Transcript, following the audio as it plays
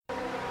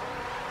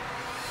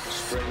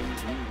Brave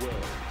new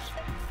worlds.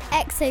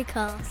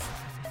 Exocast.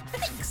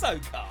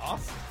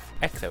 Exocast?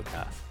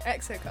 Exocast.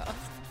 Exocast.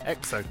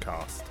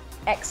 Exocast.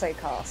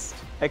 Exocast.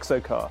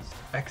 Exocast.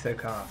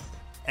 Exocast.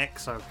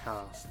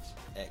 Exocast.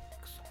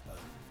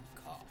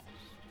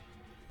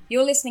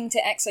 You're listening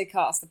to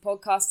Exocast, the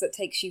podcast that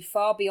takes you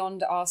far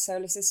beyond our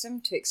solar system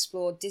to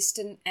explore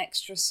distant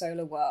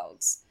extrasolar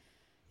worlds.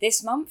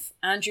 This month,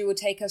 Andrew will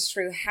take us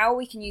through how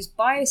we can use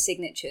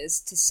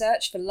biosignatures to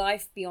search for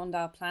life beyond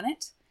our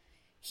planet.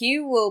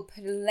 Hugh will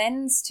put a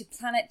lens to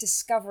planet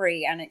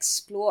discovery and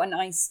explore an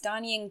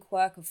Einsteinian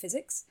quirk of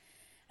physics.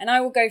 And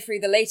I will go through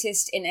the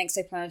latest in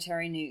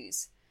exoplanetary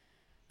news.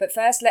 But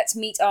first, let's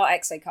meet our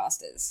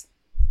Exocasters.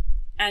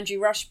 Andrew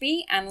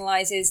Rushby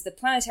analyses the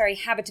planetary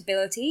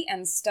habitability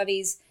and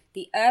studies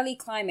the early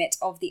climate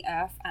of the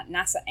Earth at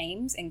NASA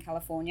Ames in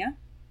California.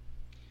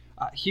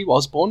 Hugh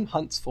Osborne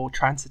hunts for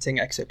transiting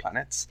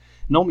exoplanets,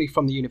 normally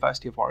from the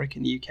University of Warwick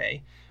in the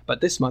UK,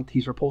 but this month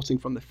he's reporting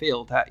from the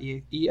field at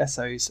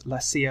ESO's La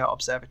Silla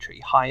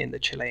Observatory, high in the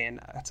Chilean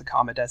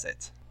Atacama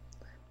Desert.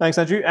 Thanks,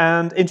 Andrew.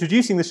 And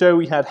introducing the show,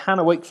 we had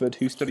Hannah Wakeford,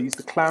 who studies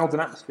the clouds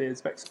and atmospheres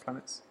of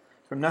exoplanets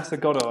from NASA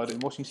Goddard in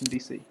Washington,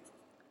 D.C.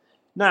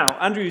 Now,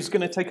 Andrew's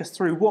going to take us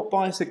through what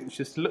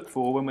biosignatures to look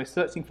for when we're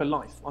searching for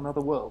life on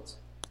other worlds.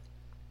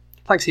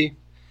 Thanks, Hugh.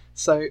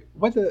 So,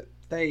 whether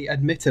they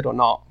admit it or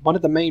not, one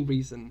of the main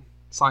reasons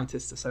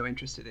scientists are so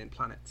interested in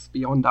planets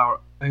beyond our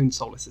own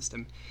solar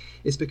system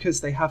is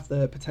because they have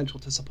the potential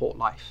to support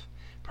life,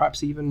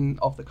 perhaps even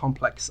of the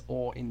complex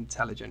or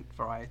intelligent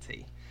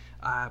variety.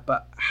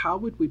 But how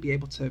would we be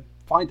able to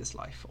find this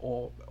life,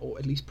 or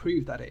at least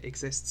prove that it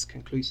exists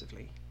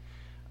conclusively?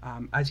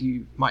 As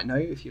you might know,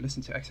 if you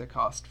listen to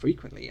Exocast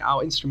frequently,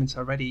 our instruments are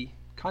already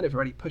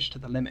pushed to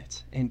the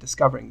limit in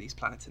discovering these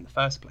planets in the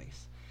first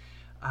place.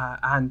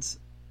 And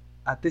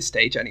at this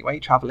stage anyway,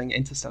 travelling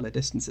interstellar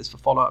distances for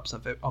follow-up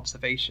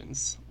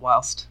observations,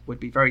 whilst would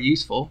be very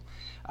useful,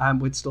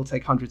 would still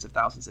take hundreds of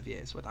thousands of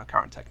years with our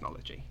current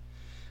technology.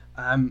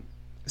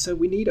 So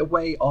we need a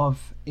way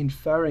of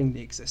inferring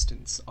the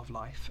existence of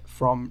life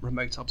from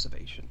remote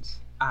observations,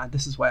 and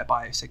this is where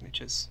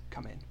biosignatures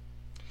come in.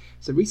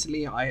 So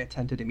recently I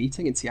attended a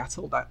meeting in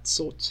Seattle that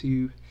sought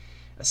to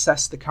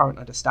assess the current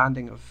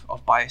understanding of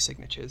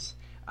biosignatures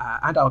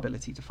and our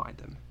ability to find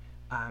them.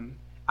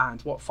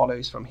 And what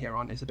follows from here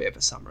on is a bit of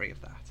a summary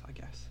of that, I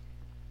guess.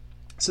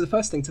 So the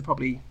first thing to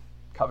probably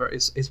cover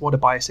is what a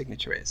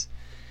biosignature is.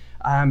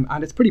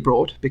 And it's pretty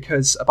broad,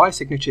 because a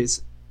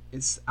biosignature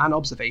is an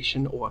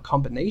observation or a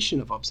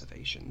combination of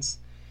observations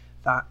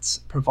that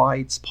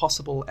provides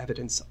possible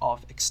evidence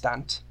of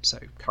extant, so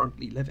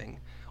currently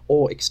living,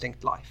 or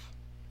extinct life.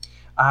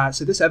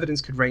 So this evidence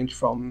could range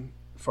from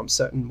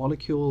certain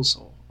molecules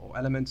or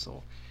elements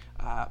or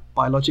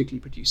biologically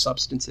produced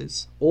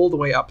substances, all the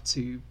way up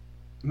to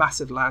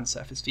massive land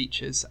surface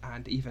features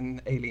and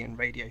even alien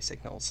radio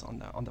signals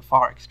on the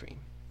far extreme.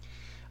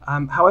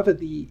 However,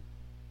 the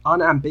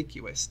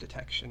unambiguous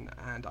detection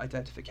and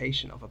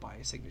identification of a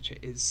biosignature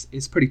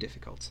is pretty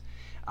difficult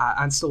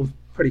and still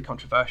pretty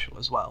controversial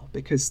as well,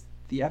 because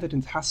the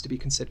evidence has to be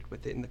considered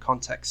within the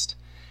context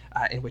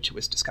in which it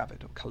was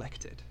discovered or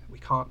collected.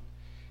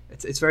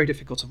 It's very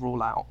difficult to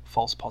rule out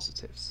false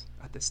positives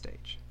at this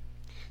stage.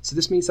 So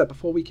this means that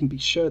before we can be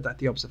sure that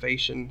the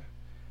observation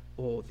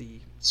or the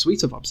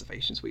suite of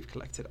observations we've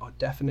collected are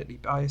definitely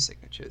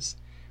biosignatures,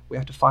 we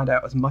have to find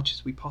out as much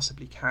as we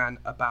possibly can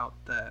about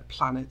the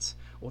planet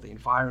or the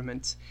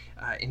environment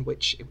in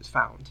which it was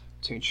found,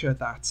 to ensure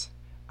that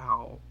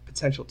our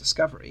potential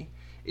discovery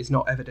is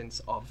not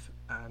evidence of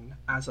an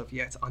as of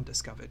yet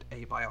undiscovered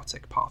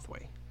abiotic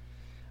pathway.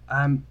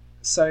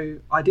 So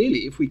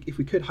ideally, if we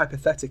could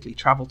hypothetically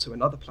travel to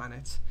another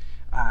planet,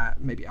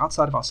 maybe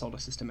outside of our solar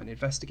system, and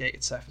investigate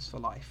its surface for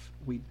life,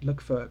 we'd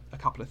look for a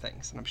couple of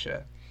things, and I'm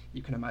sure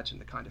you can imagine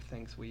the kind of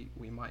things we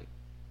might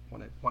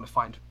want to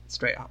find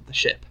straight out of the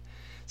ship.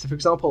 So, for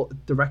example,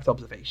 direct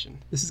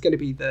observation. This is going to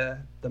be the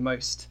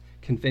most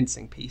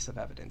convincing piece of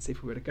evidence.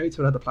 If we were to go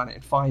to another planet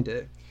and find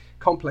a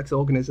complex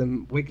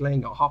organism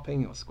wiggling or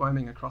hopping or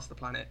squirming across the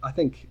planet, I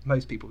think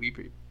most people would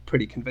be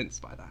pretty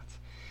convinced by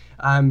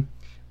that.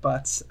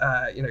 But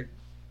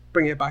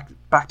bringing it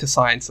back to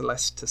science and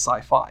less to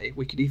sci-fi,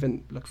 we could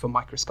even look for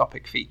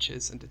microscopic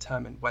features and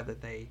determine whether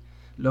they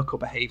look or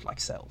behave like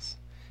cells.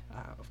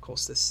 Of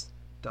course, this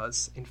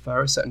does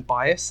infer a certain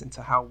bias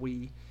into how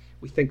we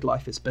think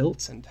life is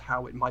built and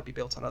how it might be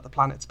built on other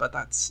planets, but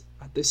that's,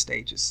 at this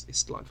stage, is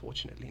still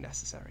unfortunately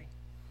necessary.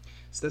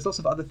 So there's lots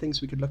of other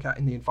things we could look at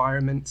in the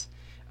environment.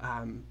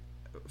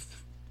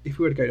 If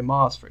we were to go to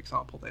Mars, for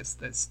example,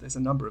 there's a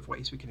number of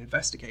ways we can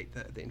investigate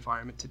the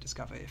environment to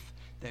discover if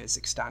there's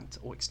extant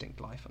or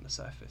extinct life on the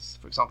surface.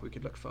 For example, we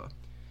could look for,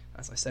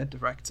 as I said,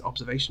 direct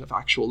observation of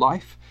actual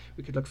life.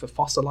 We could look for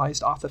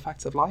fossilized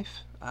artifacts of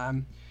life,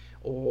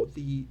 or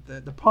the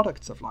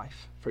products of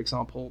life, for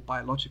example,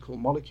 biological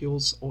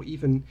molecules, or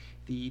even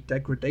the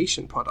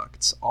degradation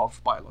products of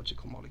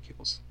biological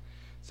molecules.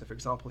 So, for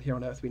example, here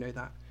on Earth, we know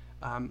that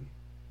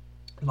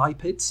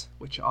lipids,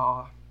 which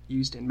are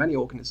used in many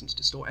organisms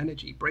to store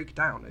energy, break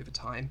down over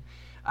time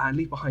and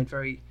leave behind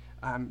very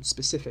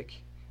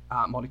specific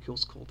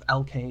molecules called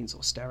alkanes or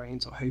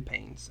steranes or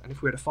hopanes. And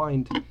if we were to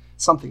find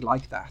something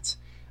like that,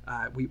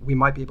 we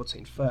might be able to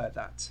infer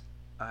that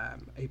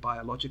a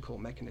biological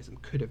mechanism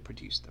could have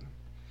produced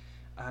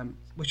them,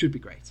 which would be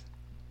great.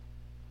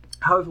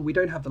 However, we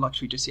don't have the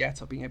luxury just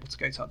yet of being able to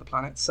go to other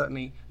planets,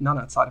 certainly none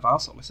outside of our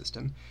solar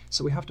system,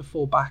 so we have to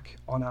fall back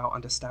on our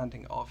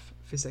understanding of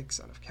physics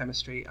and of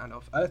chemistry and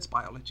of Earth's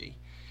biology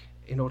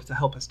in order to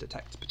help us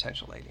detect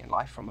potential alien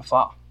life from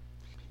afar.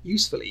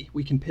 Usefully,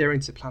 we can peer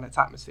into planets'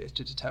 atmospheres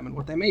to determine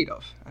what they're made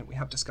of, and we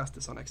have discussed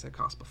this on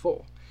Exocast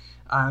before.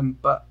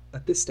 But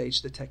at this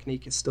stage, the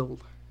technique is still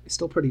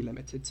pretty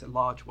limited to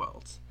large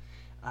worlds.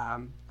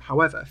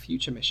 However,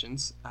 future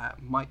missions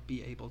might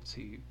be able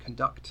to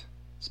conduct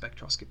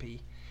spectroscopy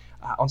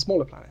on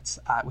smaller planets,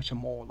 which are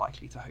more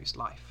likely to host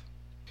life.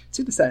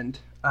 To this end,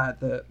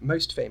 the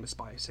most famous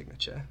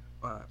biosignature,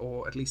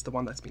 or at least the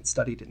one that's been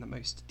studied in the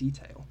most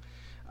detail,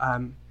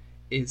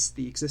 is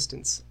the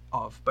existence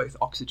of both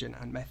oxygen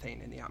and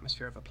methane in the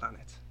atmosphere of a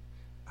planet.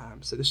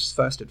 So this was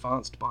first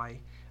advanced by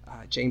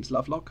James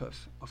Lovelock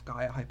of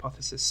Gaia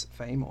hypothesis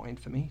fame or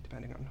infamy,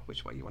 depending on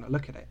which way you want to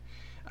look at it.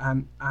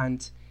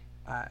 And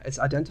it's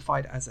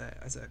identified as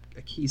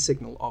a key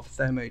signal of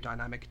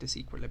thermodynamic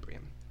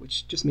disequilibrium,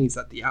 which just means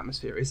that the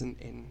atmosphere isn't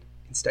in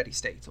steady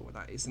state, or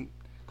that isn't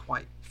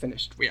quite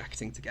finished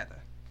reacting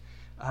together.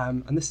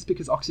 And this is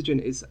because oxygen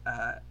is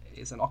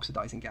an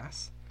oxidizing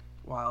gas,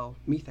 while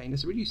methane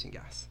is a reducing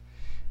gas.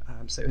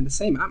 So in the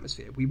same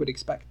atmosphere, we would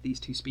expect these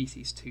two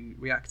species to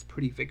react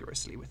pretty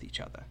vigorously with each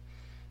other.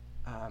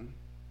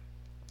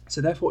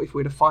 So therefore, if we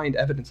were to find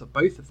evidence of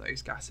both of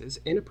those gases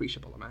in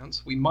appreciable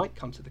amounts, we might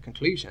come to the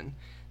conclusion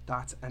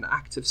that an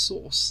active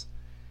source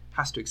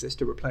has to exist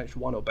to replenish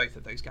one or both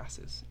of those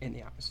gases in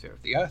the atmosphere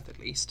of the Earth, at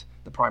least.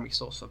 The primary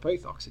source for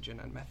both oxygen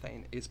and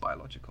methane is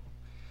biological.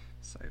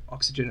 So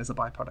oxygen is a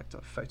byproduct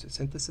of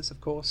photosynthesis, of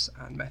course,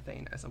 and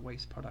methane as a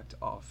waste product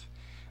of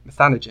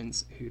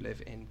methanogens who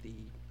live in the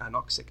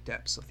anoxic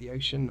depths of the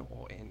ocean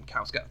or in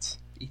cow's guts,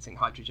 eating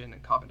hydrogen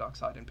and carbon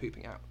dioxide and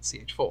pooping out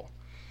CH4.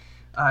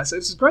 So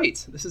this is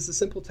great. This is a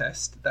simple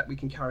test that we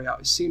can carry out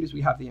as soon as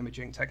we have the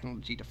imaging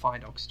technology to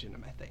find oxygen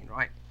and methane,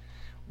 right?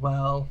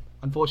 Well,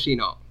 unfortunately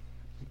not.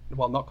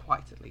 Well, not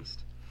quite, at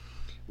least.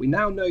 We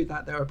now know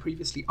that there are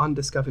previously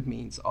undiscovered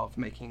means of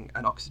making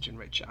an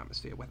oxygen-rich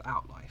atmosphere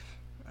without life,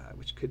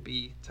 which could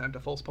be termed a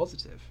false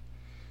positive.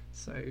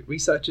 So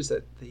researchers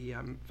at the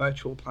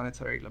Virtual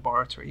Planetary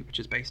Laboratory, which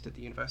is based at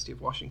the University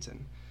of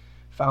Washington,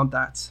 found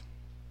that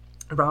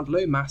around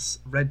low-mass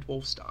red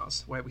dwarf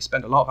stars, where we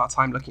spend a lot of our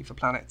time looking for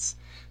planets,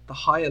 the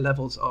higher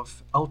levels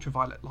of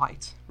ultraviolet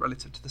light,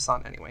 relative to the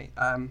sun anyway,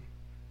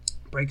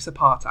 breaks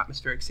apart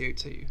atmospheric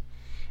CO2,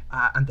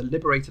 and the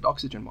liberated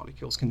oxygen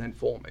molecules can then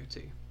form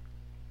O2.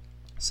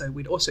 So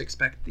we'd also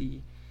expect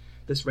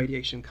this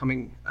radiation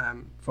coming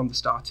from the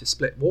star to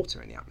split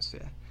water in the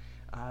atmosphere.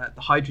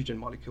 The hydrogen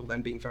molecule,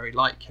 then being very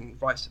light, can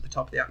rise to the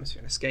top of the atmosphere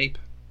and escape,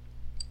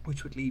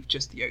 which would leave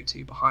just the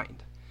O2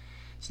 behind.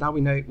 So now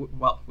we know,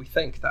 well, we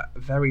think that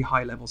very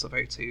high levels of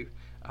O2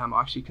 are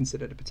actually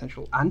considered a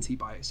potential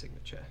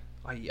anti-biosignature,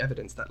 i.e.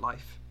 evidence that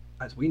life,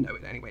 as we know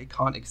it anyway,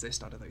 can't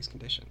exist under those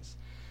conditions.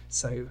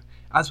 So,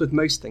 as with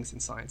most things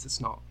in science,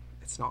 it's not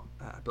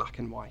black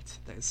and white.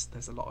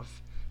 There's a lot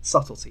of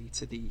subtlety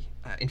to the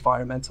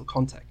environmental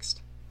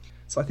context.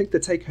 So I think the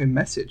take-home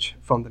message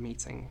from the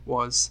meeting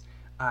was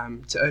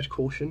to urge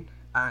caution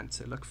and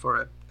to look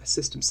for a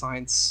system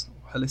science,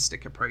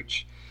 holistic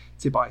approach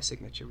to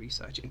biosignature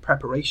research in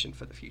preparation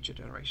for the future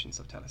generations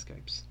of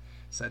telescopes,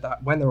 so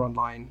that when they're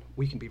online,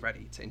 we can be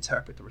ready to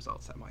interpret the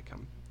results that might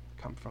come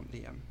from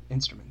the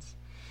instruments.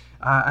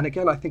 And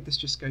again, I think this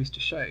just goes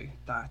to show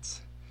that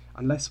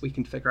unless we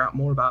can figure out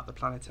more about the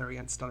planetary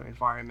and stellar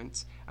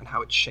environment and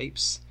how it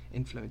shapes,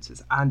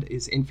 influences, and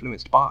is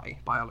influenced by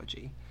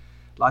biology,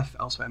 life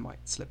elsewhere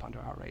might slip under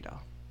our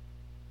radar.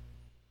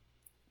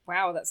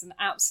 Wow, that's an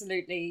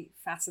absolutely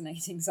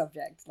fascinating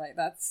subject.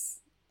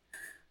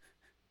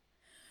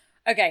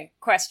 Okay,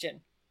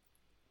 question.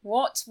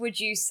 What would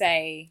you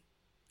say,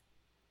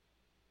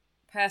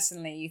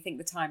 personally, you think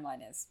the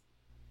timeline is?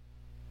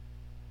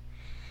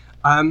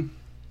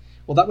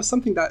 Well, that was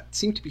something that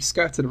seemed to be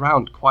skirted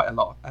around quite a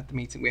lot at the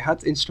meeting. We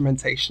had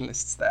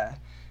instrumentalists there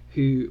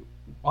who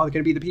are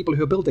going to be the people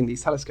who are building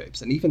these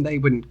telescopes, and even they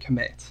wouldn't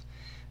commit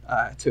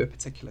to a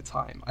particular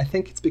time. I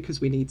think it's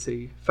because we need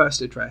to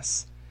first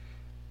address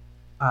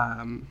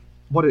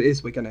what it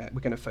is we're going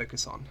to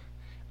focus on.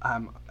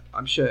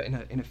 I'm sure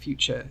in a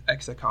future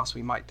Exocast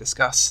we might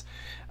discuss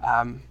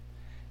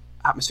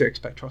atmospheric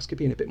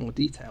spectroscopy in a bit more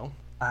detail,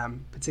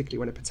 particularly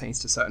when it pertains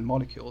to certain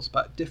molecules.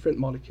 But different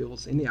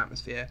molecules in the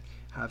atmosphere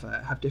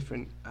have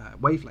different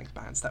wavelength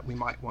bands that we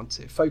might want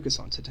to focus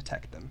on to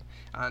detect them.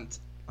 And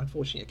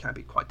unfortunately, it can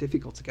be quite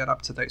difficult to get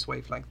up to those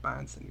wavelength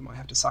bands, and you might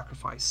have to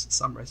sacrifice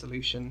some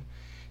resolution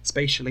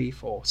spatially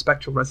for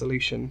spectral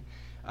resolution.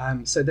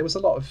 So there was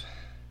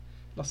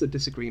lots of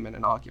disagreement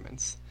and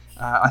arguments.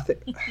 I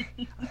think,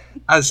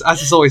 as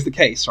is always the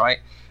case, right?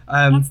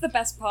 That's the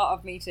best part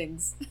of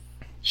meetings.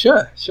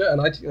 Sure. And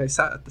I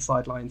sat at the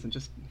sidelines and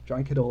just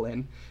drank it all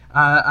in.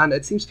 And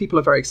it seems people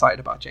are very excited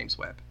about James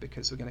Webb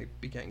because we're going to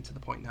be getting to the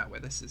point now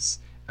where this is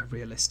a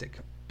realistic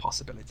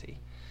possibility.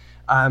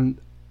 And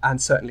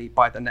certainly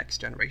by the next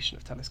generation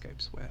of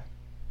telescopes,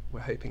 we're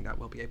hoping that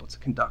we'll be able to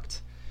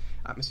conduct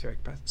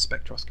atmospheric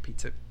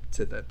spectroscopy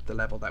to the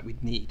level that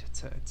we'd need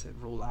to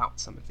rule out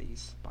some of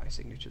these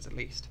biosignatures at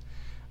least.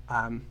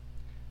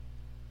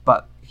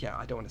 But yeah,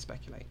 I don't want to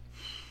speculate.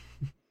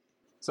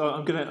 So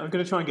I'm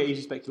gonna try and get you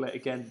to speculate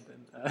again.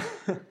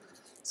 Then.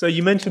 So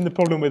you mentioned the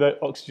problem with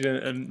oxygen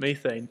and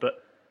methane,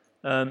 but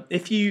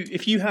if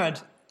you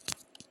had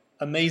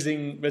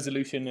amazing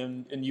resolution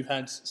and you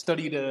had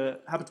studied a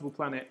habitable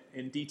planet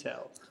in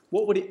detail,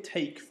 what would it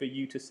take for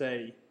you to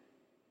say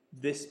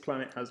this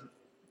planet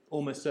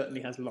almost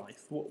certainly has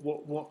life?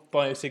 What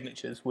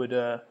biosignatures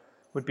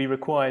would be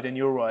required in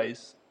your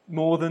eyes?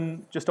 More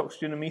than just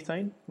oxygen and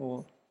methane,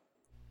 or?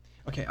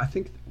 Okay, I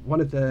think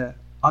one of the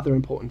other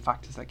important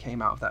factors that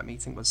came out of that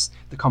meeting was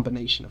the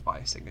combination of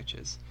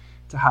biosignatures.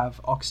 To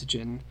have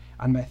oxygen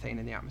and methane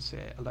in the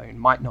atmosphere alone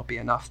might not be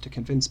enough to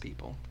convince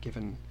people,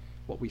 given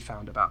what we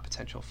found about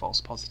potential false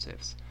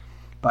positives.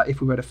 But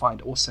if we were to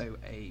find also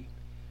a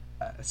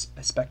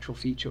spectral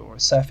feature or a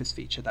surface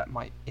feature that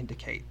might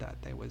indicate that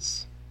there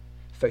was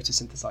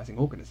photosynthesizing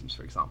organisms,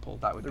 for example,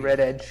 that would be red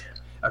edge.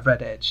 A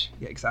red edge,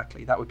 yeah,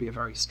 exactly. That would be a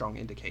very strong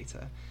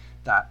indicator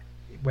that,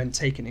 when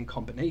taken in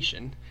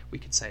combination, we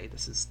could say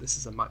this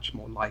is a much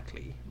more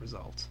likely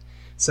result.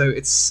 So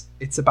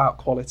it's about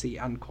quality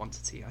and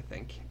quantity, I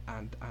think,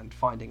 and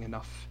finding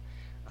enough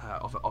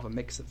of a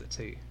mix of the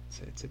two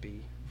to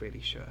be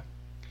really sure.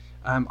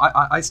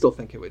 I still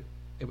think it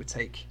would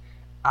take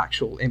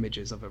actual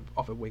images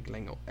of a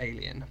wiggling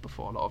alien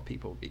before a lot of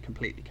people would be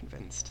completely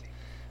convinced.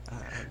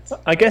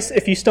 I guess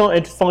if you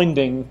started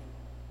finding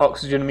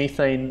oxygen and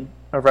methane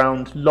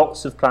around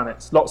lots of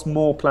planets, lots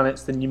more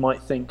planets than you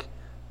might think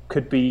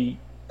could be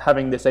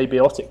having this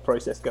abiotic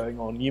process going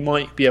on, you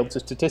might be able to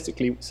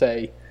statistically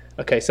say,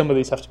 okay, some of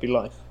these have to be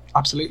life.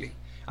 Absolutely.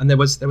 And there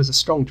was a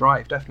strong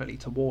drive definitely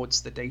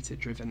towards the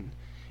data-driven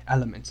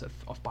element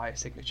of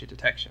biosignature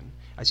detection.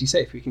 As you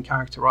say, if we can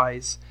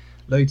characterize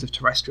loads of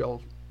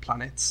terrestrial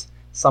planets,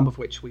 some of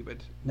which we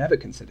would never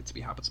consider to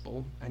be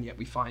habitable, and yet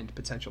we find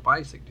potential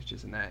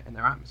biosignatures in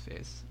their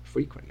atmospheres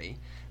frequently,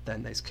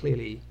 then there's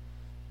clearly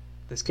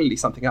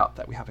something up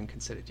that we haven't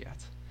considered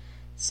yet.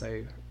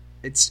 So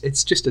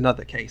it's just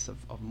another case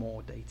of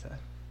more data,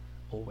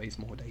 always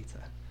more data.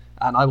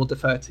 And I will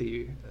defer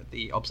to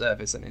the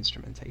observers and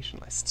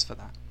instrumentalists for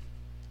that.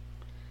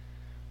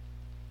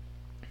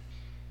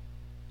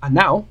 And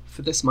now,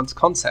 for this month's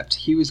concept,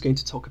 Hugh is going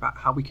to talk about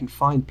how we can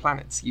find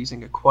planets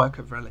using a quirk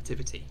of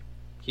relativity.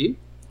 Hugh?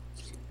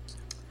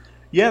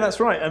 Yeah,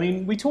 that's right. I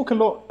mean, we talk a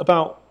lot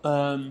about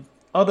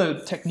other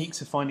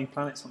techniques of finding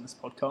planets on this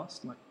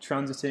podcast, like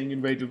transiting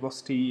and radial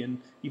velocity and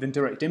even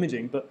direct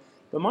imaging, but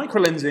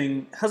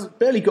microlensing has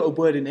barely got a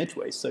word in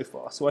edgeways so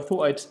far, so I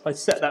thought I'd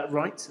set that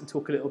right and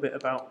talk a little bit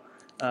about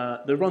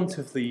the runt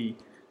of the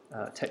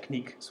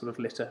technique sort of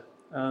litter.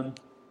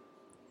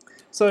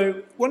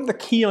 So one of the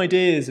key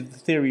ideas of the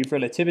theory of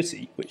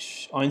relativity,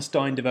 which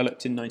Einstein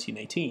developed in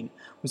 1918,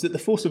 was that the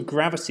force of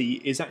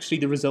gravity is actually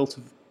the result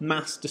of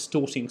mass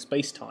distorting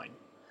space-time.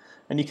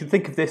 And you can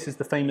think of this as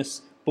the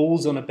famous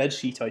balls on a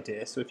bedsheet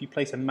idea. So if you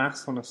place a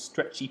mass on a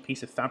stretchy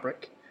piece of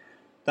fabric,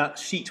 that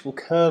sheet will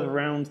curve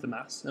around the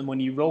mass, and when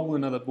you roll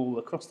another ball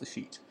across the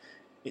sheet,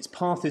 its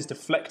path is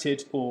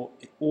deflected or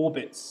it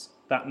orbits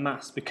that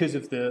mass because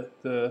of the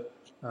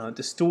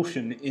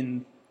distortion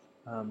in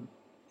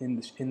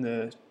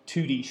the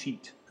 2D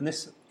sheet. And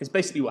this is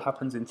basically what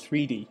happens in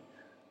 3D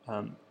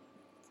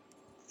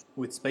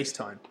with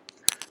space-time.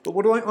 But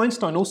what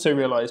Einstein also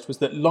realised was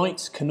that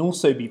light can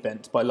also be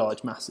bent by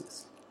large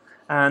masses.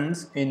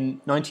 And in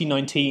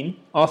 1919,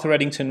 Arthur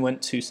Eddington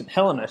went to St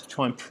Helena to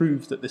try and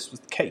prove that this was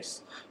the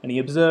case. And he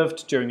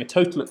observed during a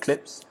total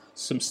eclipse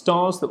some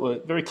stars that were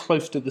very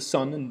close to the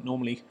sun and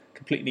normally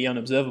completely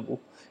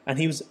unobservable. And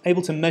he was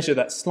able to measure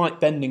that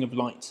slight bending of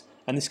light,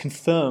 and this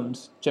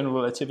confirmed general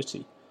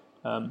relativity.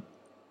 But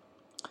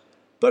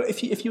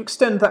if you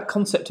extend that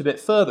concept a bit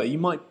further, you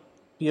might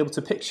be able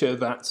to picture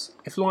that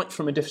if light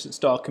from a distant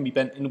star can be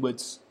bent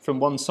inwards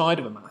from one side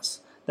of a mass,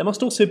 there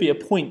must also be a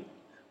point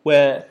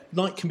where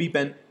light can be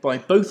bent by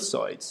both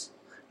sides,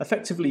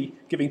 effectively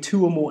giving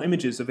two or more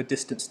images of a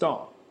distant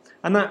star.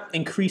 And that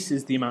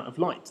increases the amount of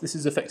light. This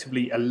is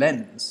effectively a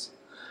lens.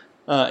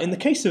 In the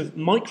case of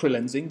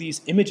microlensing,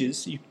 these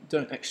images, you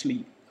don't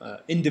actually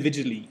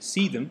individually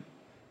see them,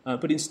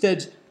 but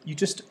instead you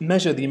just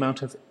measure the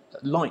amount of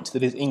light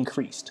that is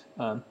increased.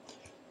 But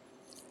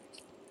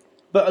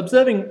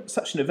observing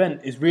such an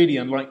event is really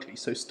unlikely.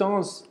 So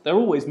stars, they're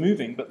always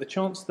moving, but the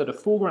chance that a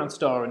foreground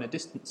star and a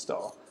distant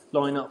star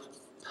line up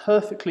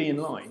perfectly in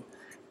line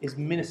is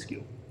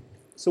minuscule.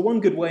 So one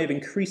good way of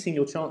increasing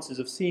your chances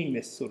of seeing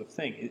this sort of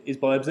thing is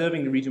by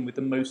observing the region with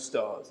the most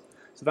stars.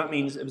 So that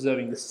means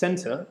observing the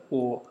centre,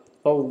 or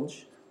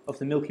bulge, of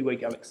the Milky Way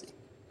galaxy.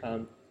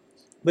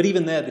 But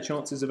even there, the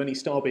chances of any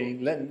star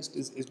being lensed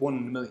is 1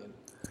 in a million.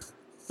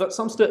 But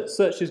some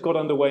searches got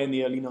underway in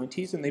the early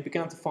 90s, and they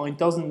began to find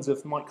dozens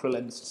of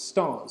microlensed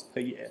stars per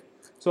year.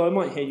 So I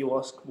might hear you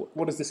ask,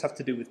 what does this have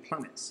to do with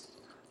planets?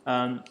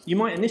 You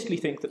might initially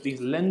think that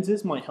these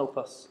lenses might help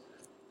us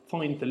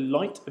find the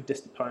light of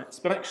distant planets,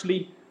 but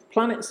actually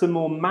planets are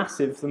more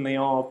massive than they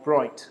are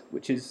bright,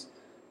 which is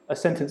a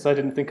sentence I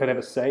didn't think I'd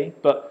ever say.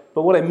 But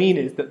what I mean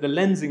is that the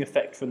lensing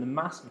effect from the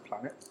mass of the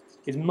planet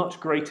is much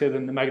greater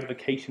than the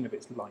magnification of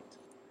its light.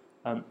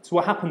 So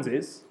what happens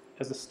is,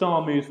 as the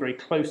star moves very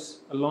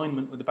close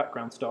alignment with the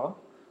background star,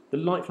 the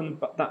light from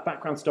that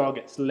background star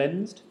gets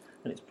lensed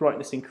and its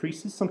brightness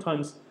increases,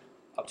 sometimes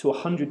up to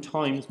 100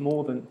 times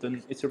more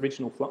than its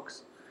original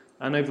flux,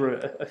 and over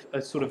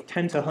a sort of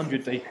 10 to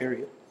 100 day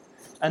period.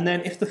 And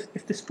then if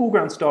this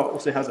foreground star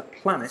also has a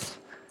planet,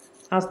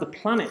 as the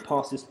planet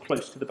passes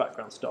close to the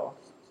background star,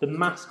 the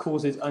mass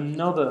causes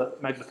another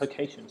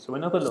magnification, so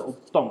another little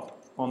bump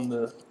on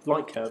the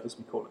light curve, as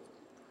we call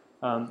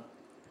it.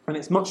 And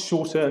it's much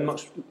shorter and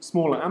much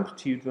smaller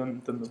amplitude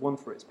than the one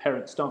for its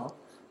parent star,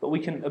 but we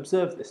can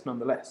observe this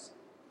nonetheless.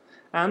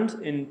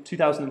 And in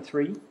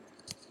 2003,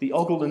 the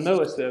Ogle and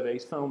NOAA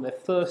surveys found their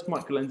first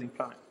microlensing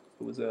planet.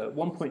 It was a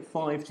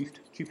 1.5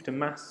 Jupiter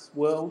mass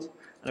world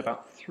and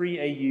about 3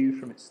 AU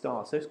from its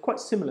star, so it's quite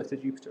similar to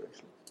Jupiter,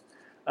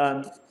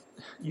 actually.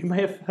 You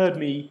may have heard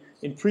me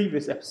in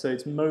previous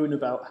episodes moan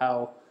about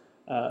how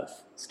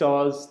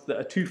stars that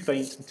are too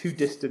faint and too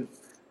distant,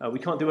 we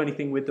can't do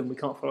anything with them, we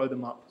can't follow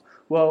them up.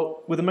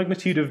 Well, with a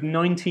magnitude of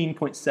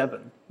 19.7,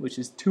 which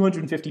is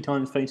 250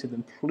 times fainter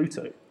than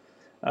Pluto,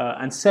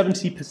 and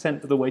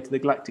 70% of the way to the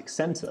galactic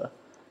centre,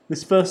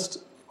 this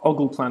first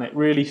Ogle planet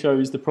really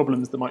shows the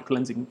problems that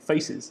microlensing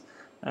faces.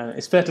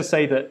 It's fair to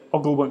say that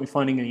Ogle won't be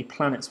finding any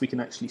planets we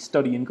can actually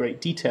study in great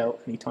detail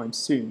anytime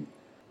soon.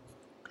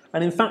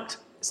 And in fact,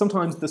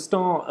 sometimes the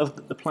star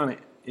of the planet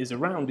is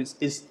around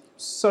is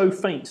so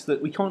faint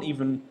that we can't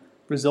even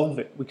resolve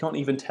it. We can't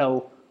even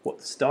tell what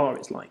the star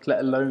is like, let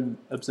alone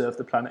observe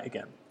the planet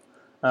again.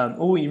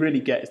 All we really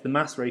get is the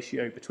mass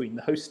ratio between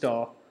the host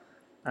star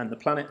and the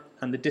planet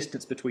and the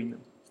distance between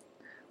them.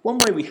 One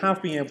way we have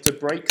been able to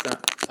break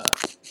that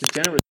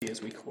degeneracy,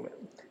 as we call it,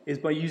 is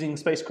by using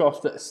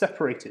spacecraft that are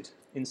separated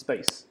in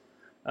space.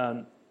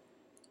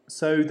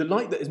 So the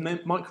light that is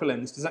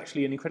microlensed is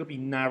actually an incredibly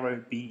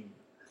narrow beam.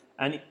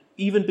 And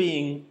even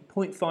being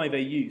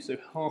 0.5 AU, so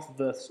half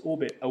of Earth's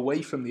orbit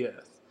away from the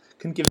Earth,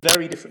 can give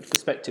very different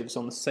perspectives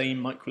on the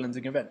same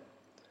microlensing event.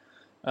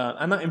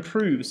 And that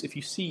improves if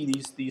you see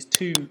these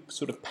two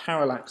sort of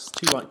parallax,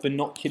 two like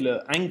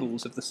binocular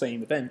angles of the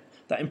same event.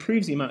 That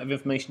improves the amount of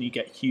information you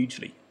get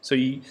hugely. So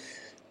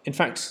in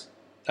fact,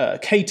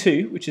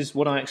 K2, which is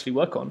what I actually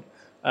work on,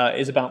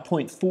 is about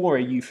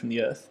 0.4 AU from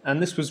the Earth,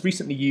 and this was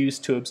recently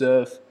used to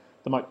observe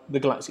the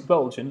galactic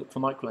bulge and look for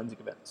microlensing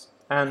events.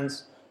 And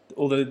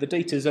although the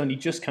data has only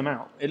just come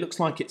out, it looks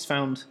like it's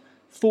found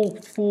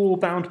four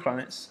bound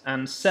planets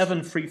and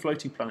 7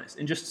 free-floating planets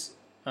in just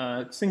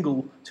a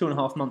single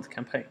 2.5-month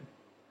campaign.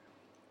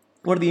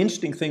 One of the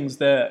interesting things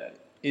there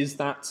is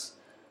that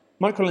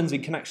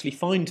microlensing can actually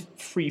find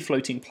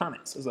free-floating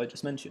planets, as I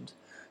just mentioned.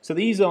 So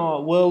these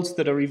are worlds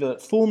that are either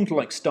formed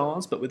like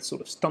stars but with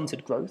sort of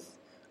stunted growth,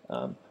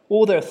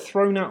 or they're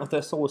thrown out of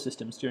their solar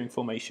systems during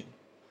formation.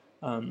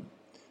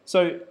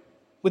 So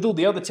with all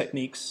the other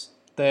techniques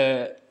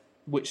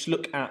which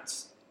look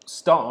at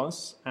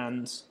stars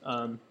and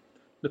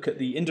look at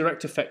the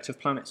indirect effect of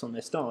planets on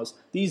their stars,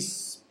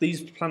 these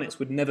planets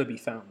would never be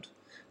found.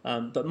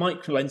 But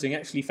microlensing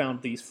actually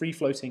found these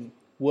free-floating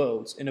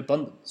worlds in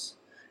abundance.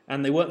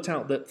 And they worked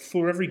out that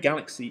for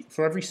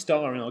every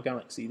star in our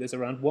galaxy, there's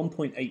around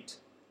 1.8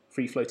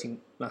 free-floating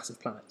massive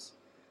planets,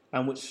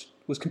 and which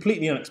was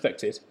completely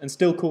unexpected and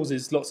still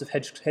causes lots of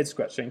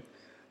head-scratching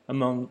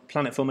among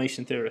planet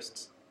formation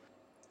theorists.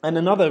 And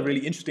another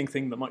really interesting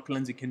thing that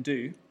microlensing can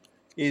do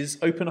is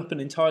open up an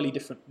entirely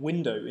different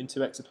window into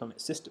exoplanet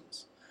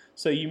systems.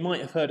 So you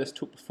might have heard us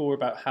talk before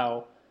about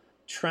how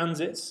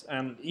transits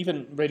and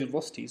even radial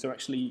velocities are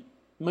actually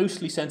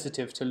mostly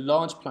sensitive to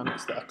large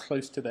planets that are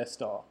close to their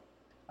star.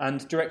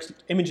 And direct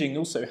imaging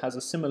also has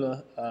a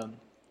similar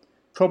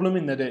problem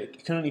in that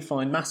it can only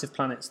find massive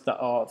planets that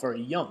are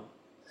very young.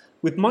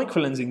 With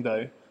microlensing,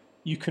 though,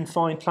 you can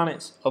find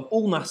planets of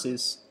all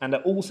masses and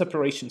at all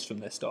separations from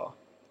their star.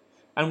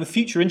 And with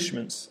future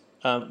instruments,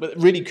 but it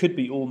really could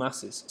be all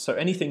masses. So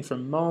anything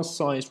from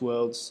Mars-sized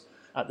worlds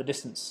at the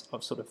distance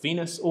of sort of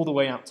Venus all the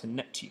way out to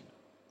Neptune.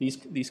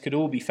 These could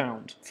all be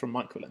found from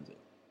microlensing.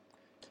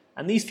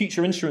 And these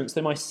future instruments,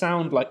 they might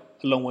sound like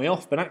a long way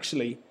off, but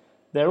actually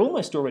they're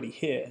almost already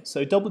here.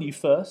 So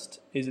WFIRST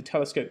is a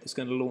telescope that's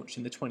going to launch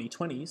in the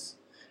 2020s,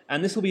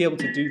 and this will be able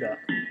to do that.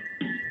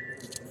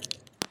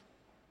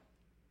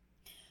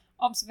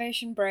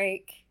 Observation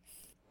break.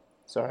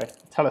 Sorry,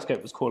 the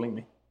telescope was calling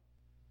me.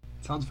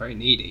 Sounds very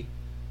needy.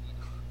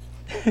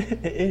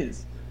 It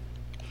is.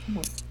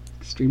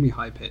 Extremely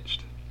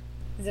high-pitched.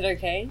 Is it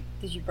okay?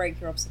 Did you break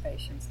your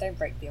observations? Don't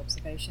break the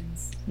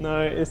observations.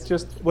 No, it's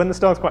just when the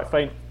star's quite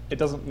faint, it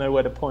doesn't know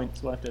where to point,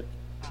 so I have to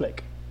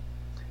click.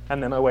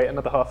 And then I wait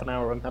another half an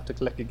hour and have to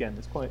click again.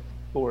 It's quite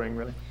boring,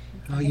 really.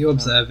 Oh, you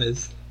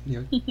observers.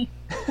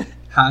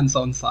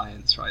 Hands-on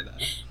science right there.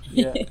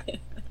 Yeah.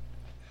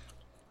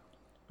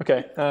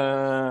 Okay.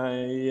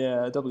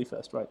 Yeah, W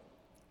first, right?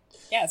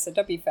 Yeah, so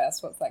W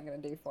first, what's that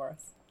going to do for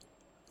us?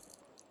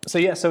 So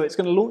it's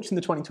going to launch in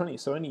the 2020s,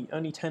 so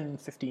only 10,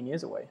 15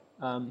 years away,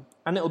 and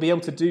it'll be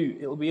able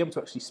to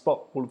actually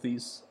spot all of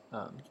these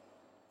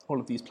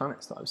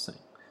planets that I was saying.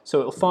 So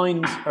it'll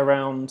find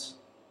around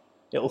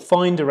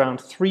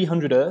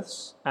 300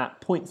 Earths at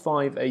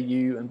 0.5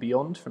 AU and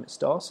beyond from its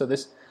star. So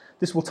this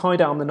will tie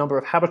down the number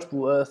of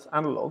habitable Earth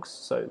analogues,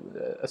 so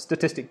a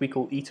statistic we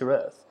call eta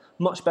Earth,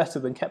 much better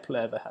than Kepler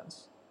ever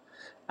has.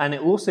 And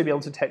it will also be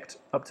able to detect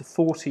up to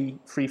 40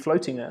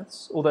 free-floating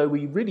Earths, although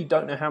we really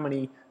don't know how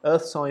many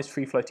Earth-sized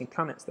free-floating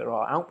planets there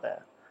are out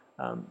there.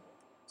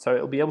 So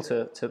it'll be able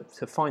to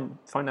find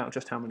out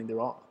just how many there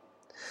are.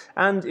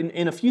 And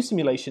in a few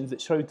simulations, it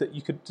showed that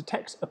you could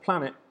detect a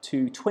planet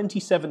to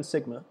 27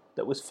 sigma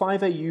that was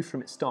 5 AU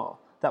from its star.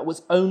 That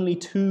was only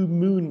 2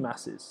 moon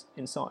masses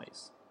in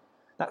size.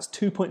 That's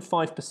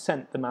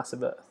 2.5% the mass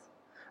of Earth.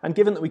 And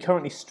given that we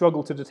currently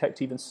struggle to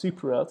detect even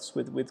super-Earths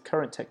with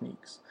current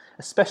techniques,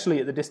 especially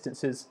at the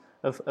distances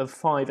of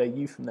 5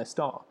 AU from their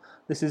star,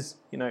 this is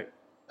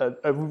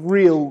a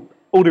real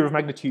order of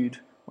magnitude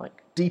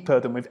deeper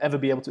than we've ever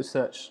been able to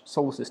search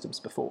solar systems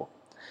before.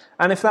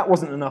 And if that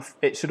wasn't enough,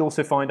 it should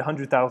also find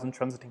 100,000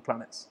 transiting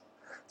planets.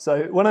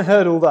 So when I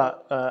heard all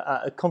that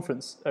at a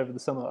conference over the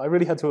summer, I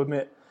really had to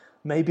admit,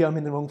 maybe I'm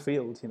in the wrong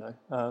field,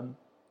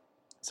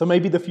 So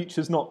maybe the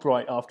future's not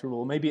bright after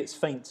all. Maybe it's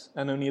faint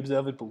and only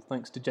observable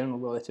thanks to general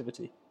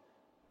relativity.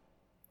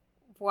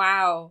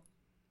 Wow.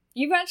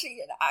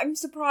 I'm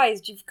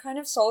surprised. You've kind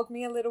of sold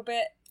me a little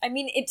bit. I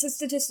mean, it's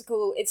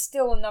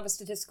still another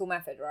statistical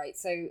method, right?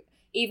 So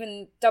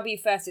even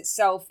WFIRST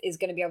itself is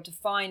going to be able to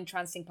find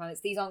transiting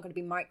planets. These aren't going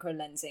to be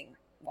micro-lensing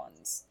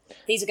ones.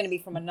 These are going to be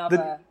from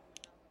another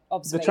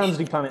observation. The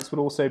transiting planets will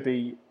also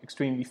be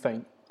extremely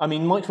faint. I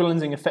mean,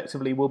 micro-lensing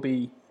effectively will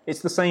be... It's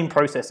the same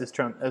process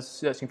as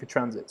searching for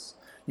transits.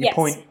 You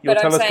point your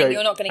telescope... I'm saying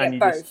you're not going to get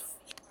both.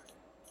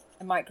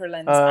 A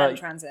micro-lens and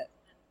transit.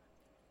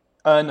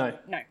 No.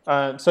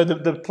 No. So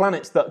the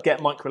planets that get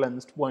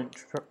microlensed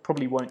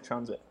probably won't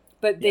transit.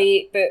 But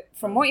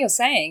from what you're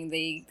saying,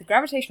 the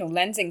gravitational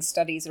lensing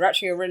studies are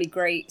actually a really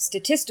great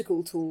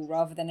statistical tool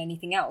rather than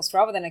anything else,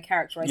 rather than a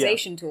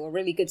characterization tool, a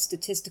really good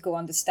statistical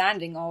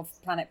understanding of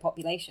planet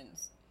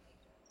populations.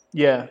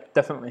 Yeah,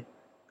 definitely.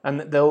 And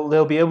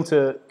they'll be able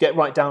to get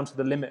right down to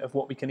the limit of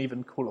what we can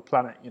even call a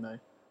planet,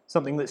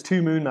 something that's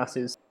 2 moon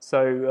masses.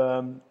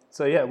 So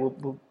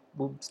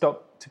we'll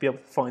start to be able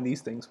to find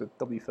these things with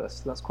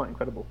WFIRST. So that's quite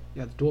incredible.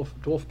 Yeah, the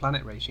dwarf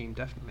planet regime,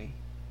 definitely.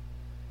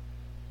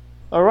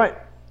 All right.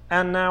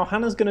 And now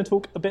Hannah's going to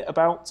talk a bit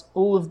about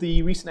all of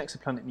the recent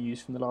exoplanet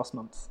news from the last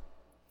month.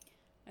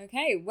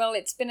 Okay, well,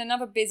 it's been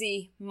another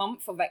busy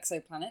month of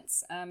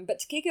exoplanets. But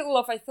to kick it all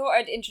off, I thought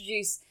I'd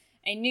introduce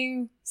a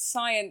new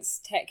science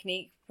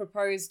technique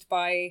proposed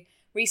by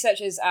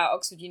researchers at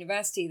Oxford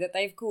University that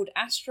they've called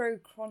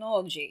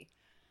astrochronology.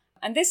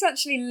 And this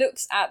actually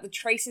looks at the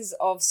traces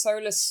of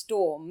solar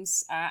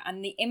storms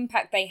and the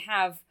impact they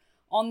have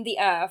on the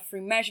Earth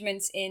through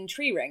measurements in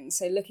tree rings,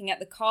 so looking at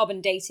the carbon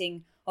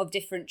dating of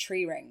different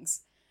tree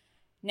rings.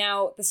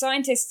 Now, the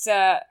scientists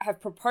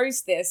have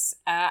proposed this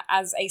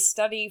as a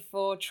study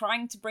for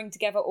trying to bring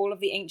together all of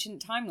the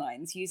ancient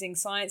timelines using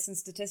science and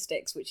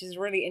statistics, which is a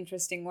really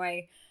interesting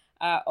way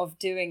of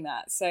doing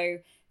that. So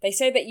they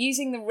say that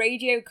using the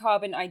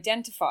radiocarbon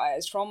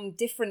identifiers from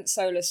different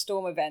solar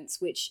storm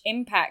events, which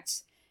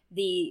impact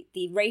the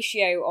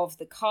ratio of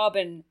the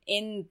carbon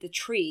in the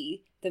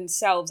tree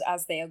themselves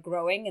as they are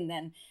growing, and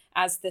then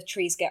as the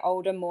trees get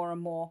older, more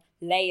and more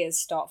layers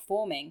start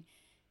forming,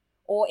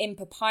 or in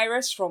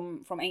papyrus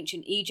from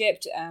ancient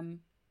Egypt,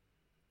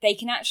 they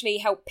can actually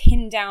help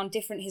pin down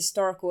different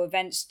historical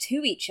events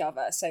to each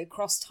other. So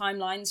cross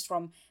timelines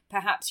from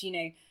perhaps,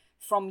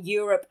 from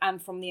Europe and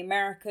from the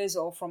Americas,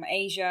 or from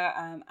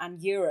Asia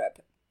and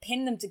Europe,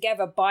 pin them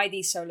together by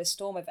these solar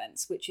storm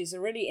events, which is a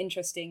really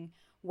interesting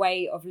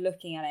way of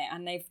looking at it.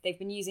 And they've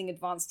been using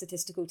advanced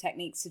statistical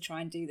techniques to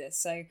try and do this.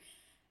 So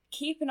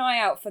keep an eye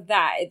out for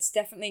that. It's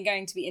definitely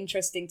going to be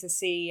interesting to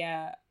see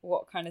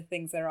what kind of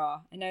things there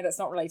are. I know that's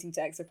not relating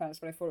to exoplanets,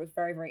 but I thought it was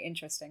very, very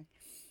interesting.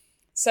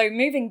 So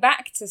moving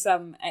back to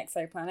some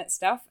exoplanet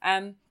stuff,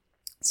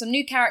 some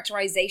new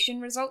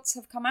characterization results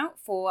have come out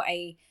for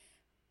a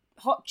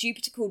hot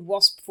Jupiter called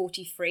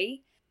WASP-43.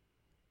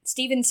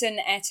 Stevenson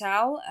et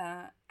al.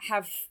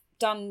 Have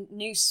done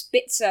new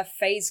Spitzer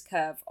phase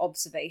curve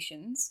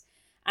observations,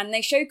 and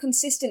they show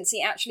consistency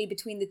actually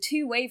between the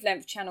 2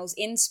 wavelength channels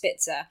in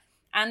Spitzer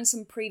and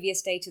some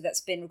previous data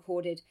that's been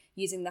recorded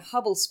using the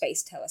Hubble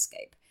Space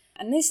Telescope.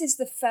 And this is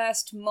the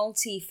first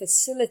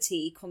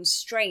multi-facility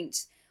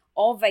constraint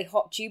of a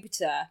hot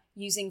Jupiter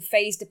using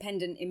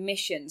phase-dependent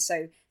emission,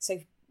 so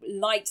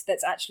light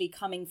that's actually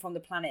coming from the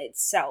planet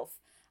itself,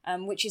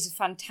 which is a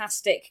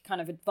fantastic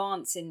kind of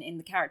advance in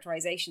the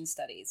characterization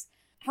studies.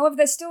 However,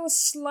 there's still a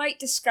slight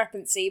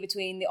discrepancy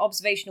between the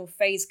observational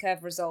phase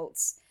curve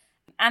results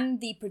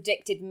and the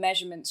predicted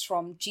measurements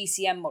from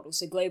GCM models,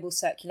 so global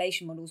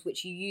circulation models,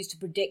 which you use to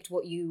predict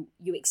what you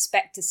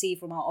expect to see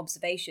from our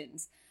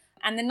observations.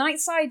 And the night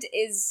side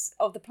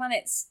of the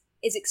planets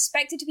is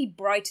expected to be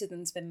brighter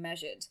than's been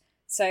measured.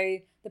 So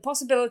the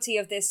possibility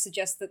of this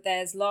suggests that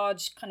there's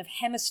large kind of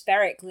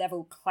hemispheric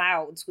level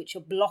clouds which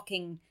are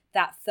blocking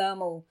that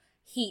thermal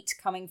heat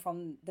coming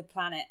from the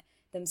planet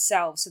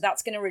themselves. So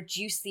that's going to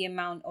reduce the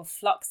amount of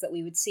flux that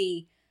we would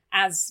see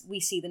as we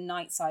see the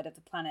night side of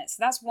the planet. So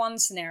that's one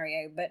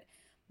scenario, but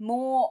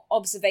more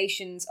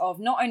observations of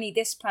not only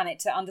this planet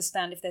to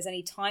understand if there's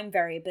any time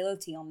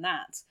variability on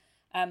that,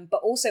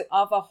 but also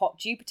other hot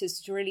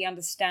Jupiters to really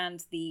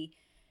understand the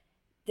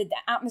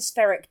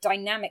atmospheric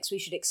dynamics we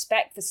should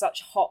expect for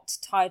such hot,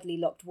 tidally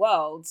locked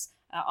worlds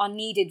are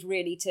needed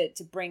really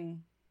to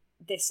bring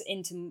this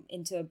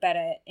into a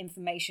better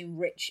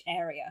information-rich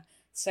area.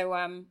 So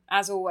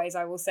as always,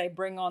 I will say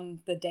bring on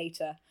the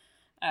data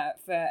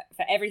for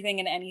everything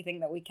and anything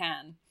that we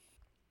can.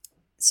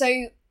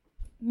 So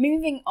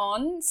moving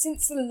on,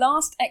 since the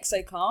last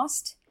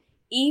Exocast,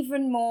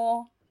 even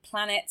more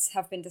planets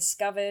have been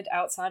discovered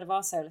outside of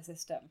our solar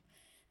system.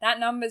 That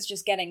number's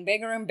just getting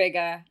bigger and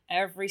bigger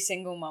every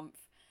single month.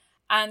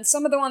 And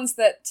some of the ones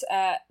that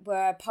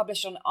were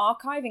published on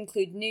Archive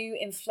include new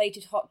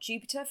inflated hot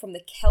Jupiter from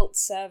the KELT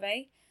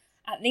survey,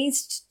 at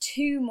least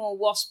 2 more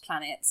WASP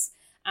planets,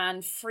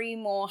 and 3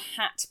 more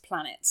HAT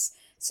planets.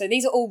 So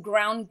these are all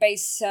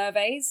ground-based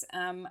surveys,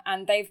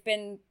 and they've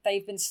been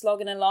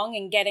slogging along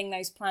and getting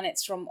those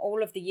planets from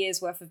all of the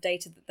years' worth of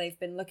data that they've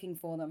been looking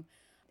for them.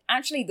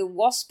 Actually, the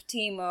WASP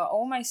team are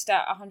almost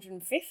at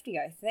 150,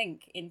 I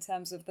think, in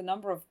terms of the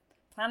number of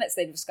planets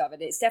they've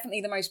discovered. It's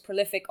definitely the most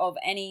prolific of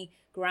any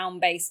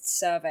ground-based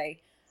survey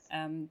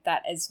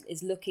that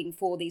is looking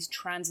for these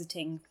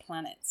transiting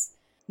planets.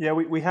 Yeah,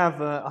 we have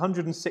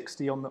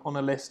 160 on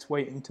a list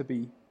waiting to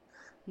be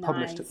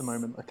published at the Nice.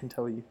 moment, I can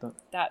tell you that.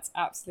 That's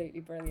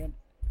absolutely brilliant.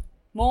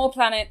 More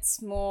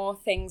planets, more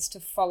things to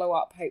follow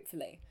up,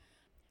 hopefully.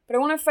 But I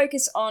want to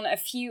focus on a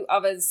few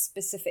others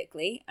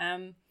specifically.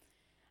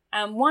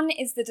 One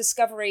is the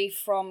discovery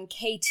from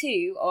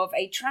K2 of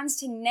a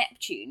transiting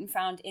Neptune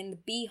found in the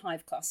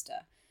Beehive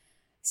cluster.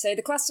 So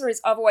the cluster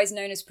is otherwise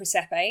known as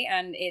Persepe,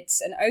 and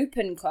it's an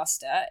open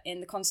cluster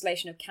in the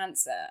constellation of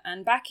Cancer.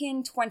 And back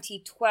in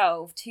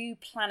 2012, 2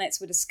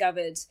 planets were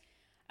discovered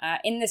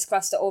in this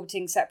cluster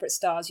orbiting separate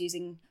stars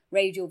using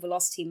radial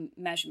velocity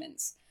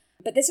measurements.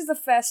 But this is the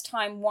first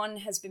time one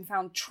has been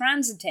found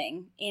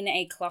transiting in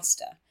a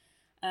cluster.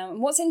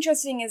 What's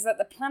interesting is that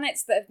the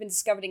planets that have been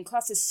discovered in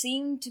clusters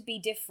seem to be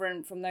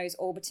different from those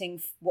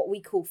orbiting what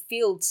we call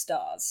field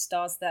stars,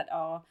 stars that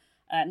are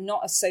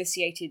not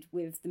associated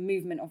with the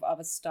movement of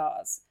other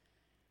stars.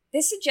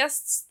 This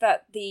suggests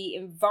that the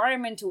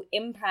environmental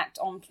impact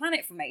on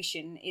planet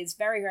formation is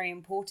very, very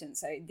important.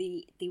 So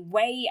the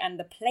way and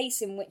the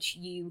place in which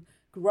you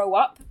grow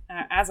up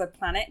as a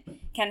planet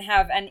can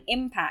have an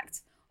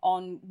impact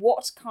on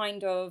what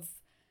kind of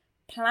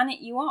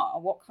planet you are,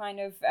 what kind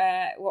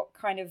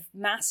of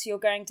mass you're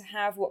going to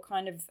have, what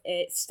kind of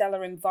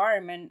stellar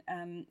environment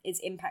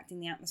is impacting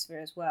the atmosphere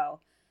as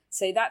well.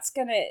 So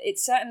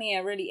it's certainly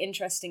a really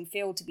interesting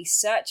field to be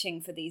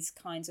searching for these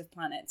kinds of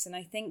planets. And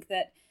I think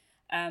that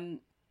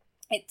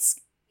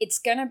it's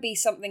going to be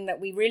something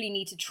that we really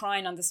need to try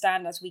and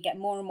understand as we get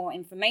more and more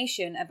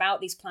information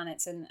about these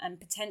planets and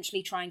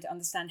potentially trying to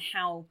understand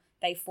how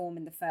they form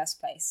in the first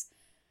place.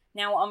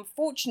 Now,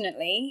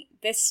 unfortunately,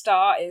 this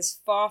star is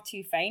far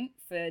too faint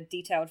for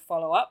detailed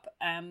follow-up,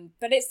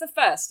 but it's the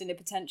first in a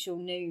potential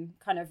new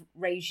kind of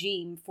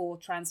regime for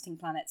transiting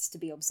planets to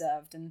be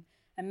observed. And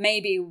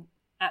maybe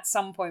at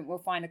some point we'll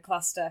find a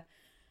cluster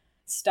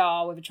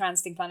star with a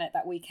transiting planet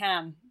that we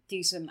can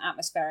do some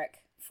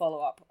atmospheric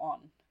follow-up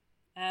on.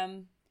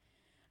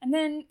 And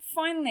then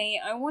finally,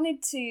 I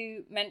wanted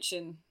to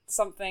mention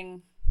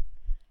something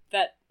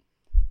that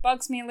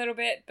bugs me a little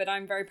bit, but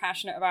I'm very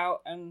passionate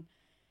about, and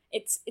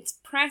it's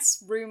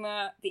press,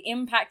 rumour, the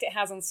impact it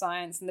has on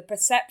science, and the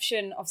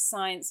perception of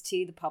science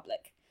to the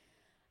public.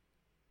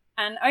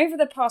 And over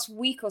the past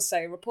week or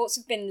so, reports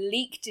have been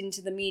leaked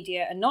into the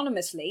media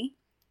anonymously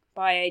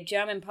by a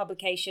German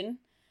publication,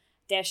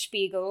 Der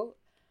Spiegel,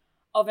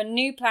 of a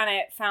new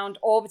planet found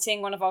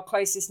orbiting one of our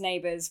closest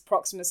neighbours,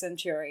 Proxima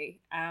Centauri,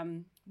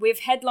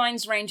 with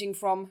headlines ranging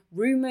from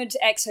rumoured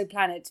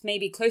exoplanet,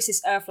 maybe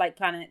closest Earth-like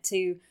planet,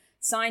 to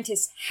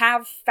scientists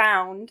have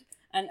found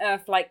an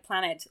Earth-like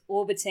planet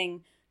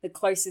orbiting the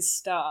closest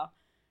star.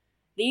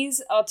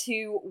 These are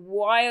 2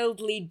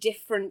 wildly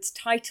different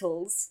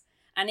titles,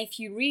 and if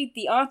you read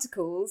the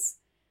articles,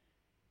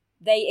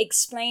 they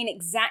explain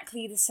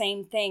exactly the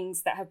same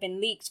things that have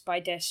been leaked by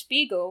Der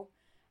Spiegel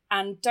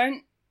and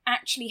don't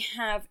actually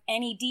have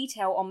any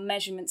detail on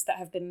measurements that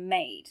have been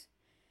made.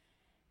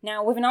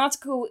 Now, with an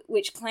article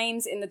which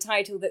claims in the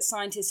title that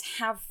scientists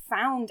have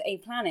found a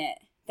planet,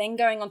 then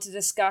going on to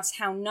discuss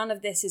how none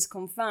of this is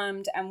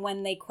confirmed, and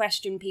when they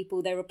question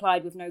people, they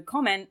replied with no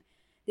comment,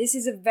 this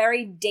is a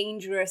very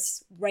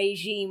dangerous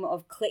regime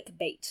of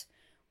clickbait,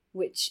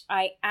 which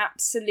I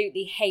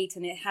absolutely hate,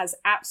 and it has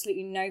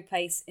absolutely no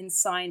place in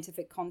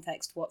scientific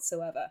context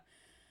whatsoever.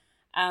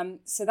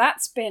 So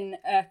that's been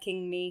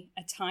irking me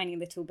a tiny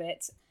little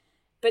bit.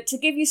 But to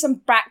give you some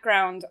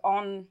background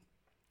on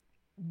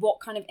what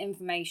kind of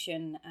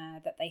information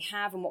that they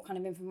have and what kind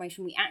of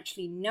information we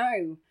actually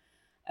know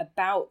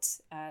about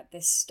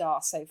this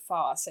star so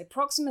far. So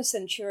Proxima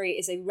Centauri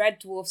is a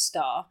red dwarf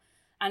star,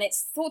 and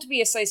it's thought to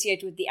be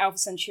associated with the Alpha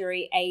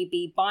Centauri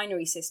AB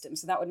binary system.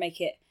 So that would make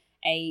it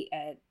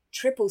a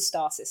triple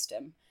star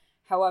system.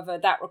 However,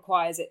 that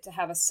requires it to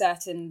have a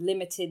certain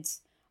limited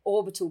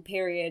orbital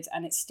period,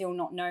 and it's still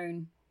not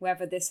known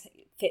whether this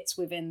fits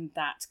within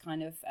that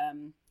kind of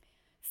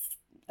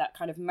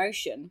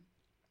motion.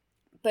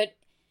 But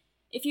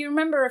if you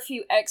remember a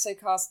few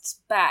exocasts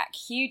back,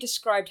 Hugh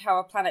described how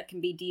a planet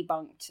can be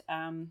debunked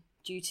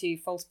due to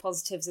false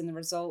positives in the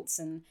results,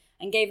 and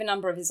gave a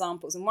number of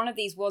examples. And one of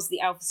these was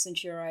the Alpha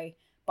Centauri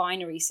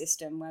binary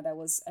system, where there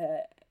was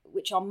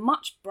which are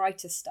much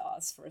brighter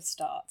stars for a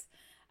start,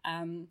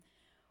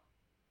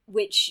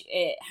 which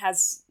it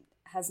has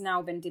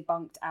now been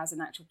debunked as an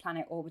actual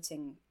planet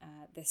orbiting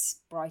this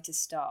brighter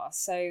star.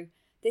 So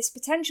this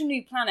potential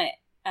new planet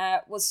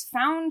was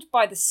found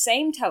by the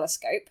same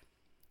telescope,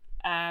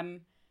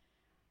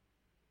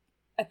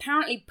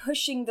 apparently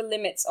pushing the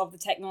limits of the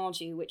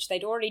technology, which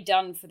they'd already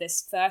done for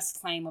this first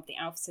claim of the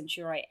Alpha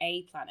Centauri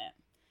A planet.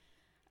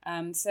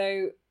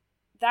 So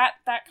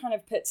that kind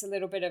of puts a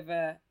little bit of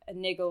a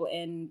niggle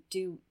in,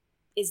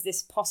 is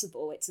this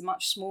possible? It's a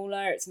much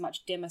smaller, it's a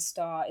much dimmer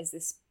star. Is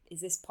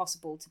this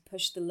possible to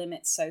push the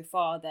limits so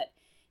far that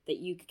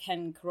you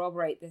can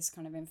corroborate this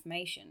kind of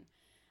information?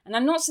 And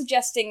I'm not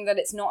suggesting that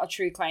it's not a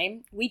true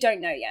claim. We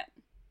don't know yet.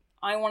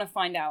 I want to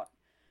find out.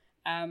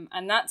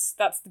 And that's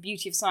the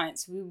beauty of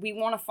science. We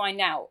want to find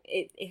out.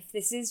 If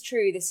this is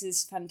true, this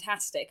is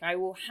fantastic. I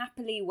will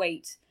happily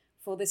wait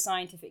for the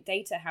scientific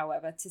data,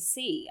 however, to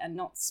see and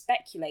not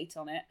speculate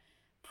on it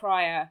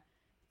prior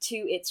to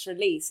its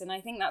release. And I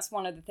think that's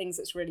one of the things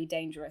that's really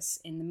dangerous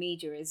in the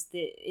media is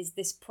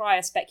this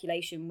prior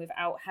speculation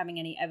without having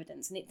any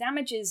evidence. And it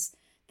damages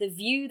the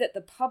view that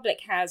the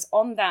public has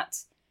on that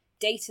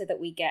data that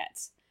we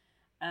get.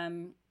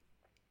 And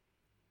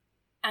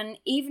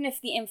even if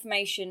the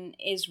information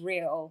is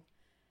real,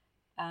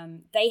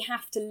 they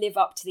have to live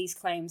up to these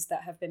claims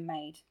that have been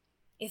made.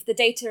 If the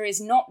data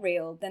is not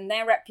real, then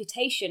their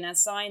reputation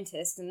as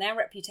scientists and their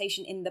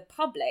reputation in the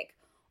public,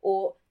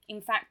 or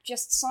in fact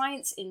just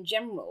science in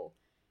general,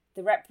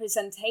 the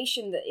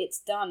representation that it's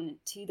done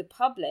to the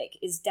public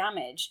is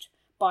damaged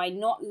by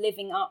not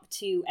living up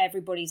to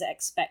everybody's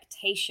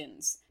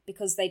expectations,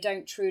 because they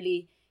don't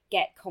truly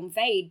get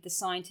conveyed the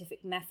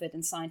scientific method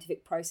and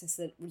scientific process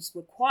that was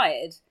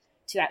required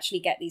to actually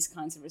get these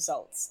kinds of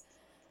results.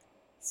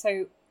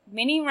 So,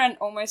 mini rant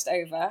almost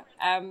over,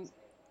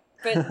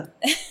 but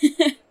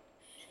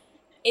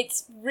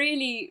it's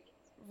really,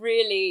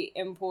 really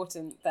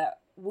important that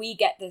we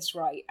get this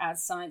right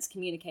as science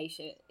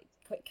communicators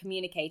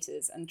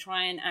and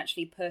try and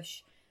actually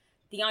push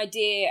the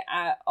idea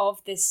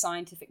of this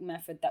scientific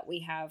method that we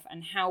have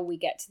and how we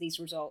get to these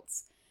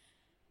results.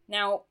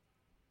 Now,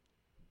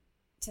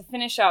 to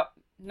finish up,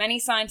 many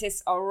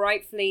scientists are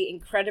rightfully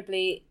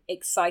incredibly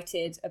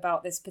excited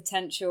about this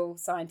potential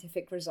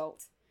scientific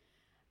result.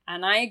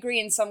 And I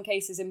agree, in some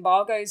cases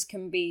embargoes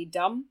can be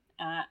dumb.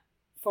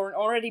 For an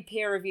already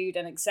peer-reviewed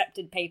and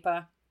accepted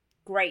paper,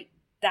 great,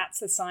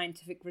 that's a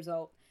scientific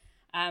result.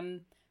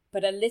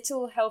 But a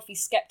little healthy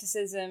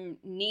skepticism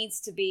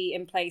needs to be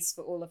in place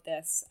for all of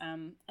this.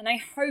 And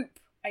I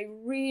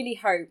really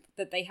hope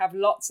that they have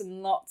lots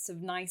and lots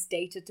of nice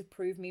data to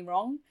prove me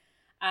wrong.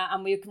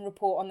 And we can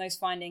report on those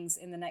findings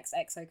in the next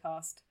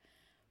Exocast.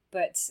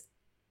 But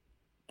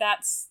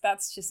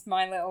that's just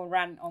my little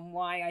rant on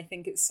why I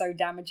think it's so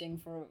damaging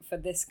for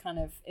this kind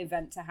of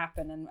event to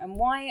happen, and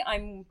why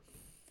I'm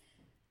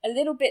a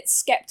little bit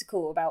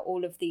skeptical about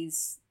all of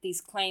these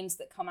claims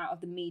that come out of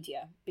the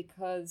media,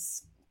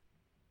 because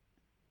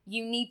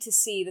you need to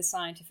see the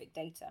scientific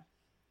data.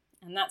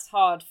 And that's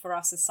hard for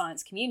us as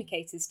science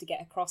communicators to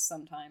get across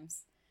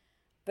sometimes.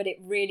 But it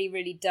really,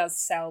 really does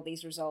sell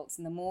these results.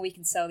 And the more we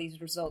can sell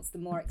these results, the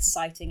more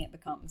exciting it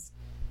becomes.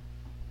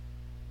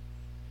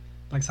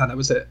 Thanks, Hannah.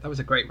 That was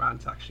a great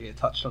rant, actually. It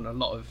touched on a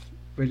lot of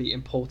really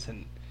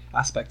important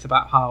aspects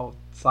about how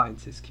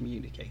science is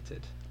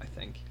communicated, I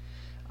think.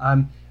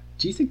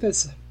 Do you think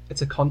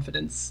it's a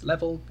confidence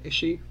level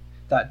issue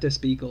that Der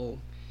Spiegel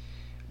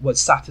was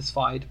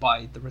satisfied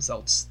by the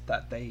results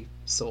that they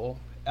saw,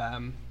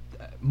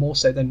 more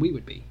so than we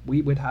would be?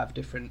 We would have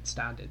different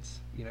standards.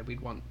 We'd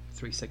want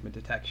 3 sigma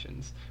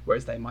detections,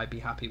 whereas they might be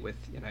happy with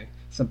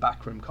some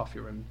backroom coffee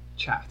room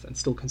chat and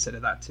still consider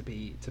that to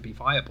be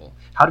viable.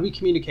 How do we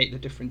communicate the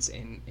difference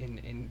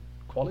in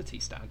quality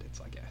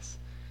standards, I guess,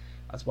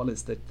 as well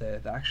as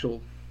the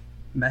actual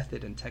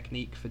method and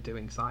technique for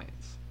doing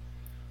science?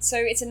 So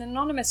it's an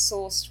anonymous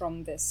source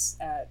from this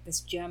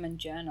German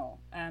journal.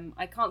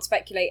 I can't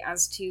speculate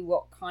as to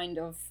what kind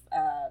of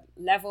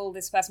level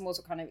this person was,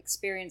 what kind of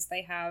experience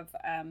they have.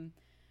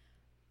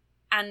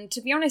 And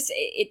to be honest,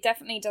 it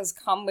definitely does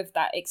come with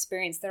that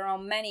experience. There are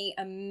many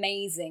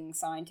amazing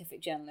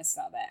scientific journalists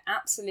out there,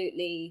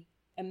 absolutely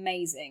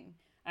amazing.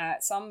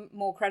 Some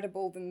more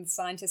credible than the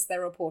scientists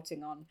they're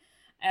reporting on.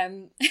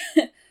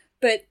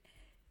 But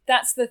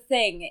that's the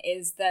thing,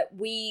 is that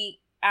we,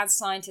 as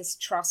scientists,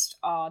 trust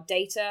our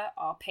data,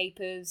 our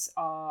papers,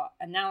 our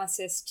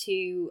analysis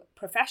to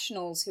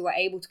professionals who are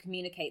able to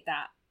communicate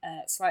that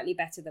slightly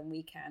better than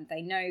we can.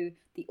 They know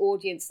the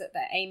audience that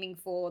they're aiming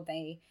for.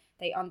 They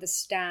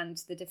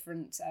understand the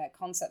different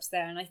concepts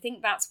there, and I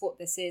think that's what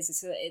this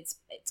is.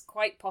 It's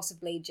quite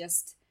possibly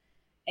just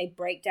a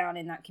breakdown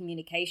in that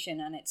communication,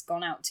 and it's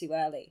gone out too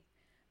early.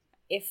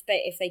 If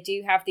they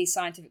do have these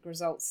scientific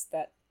results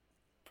that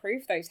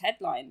prove those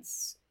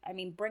headlines, I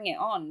mean, bring it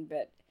on.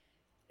 But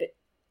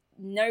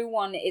no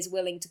one is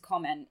willing to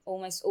comment.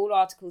 Almost all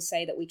articles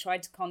say that we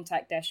tried to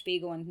contact Der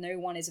Spiegel and no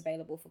one is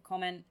available for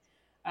comment.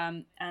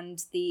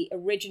 And the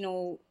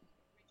original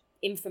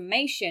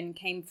information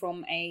came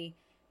from a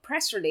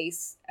press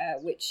release,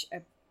 which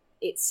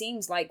it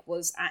seems like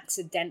was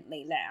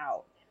accidentally let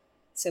out.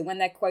 So when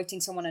they're quoting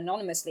someone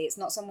anonymously, it's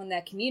not someone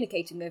they're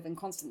communicating with and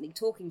constantly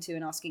talking to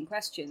and asking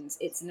questions.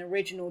 It's an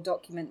original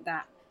document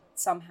that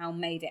somehow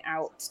made it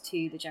out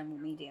to the general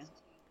media.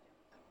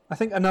 I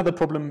think another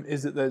problem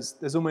is that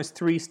there's almost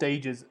 3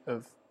 stages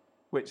of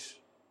which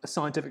a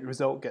scientific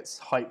result gets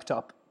hyped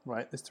up,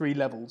 right? There's 3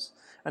 levels.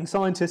 And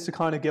scientists are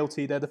kind of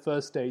guilty. They're the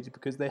first stage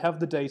because they have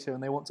the data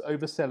and they want to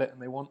oversell it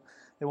and they want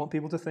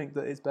people to think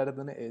that it's better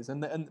than it is.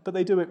 But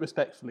they do it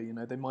respectfully, you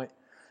know. They might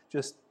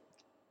just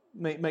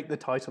make the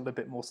title a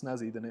bit more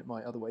snazzy than it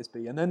might otherwise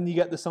be. And then you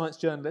get the science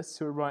journalists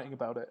who are writing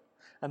about it,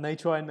 and they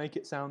try and make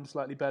it sound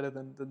slightly better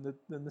than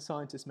the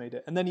scientists made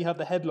it. And then you have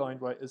the headline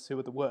writers who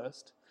are the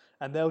worst,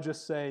 and they'll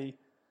just say,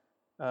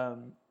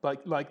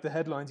 like the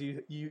headlines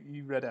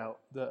you read out,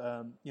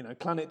 that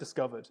planet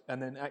discovered,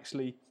 and then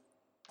actually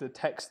the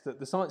text that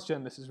the science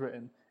journalist has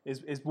written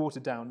is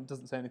watered down and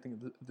doesn't say anything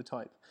of the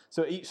type.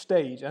 So each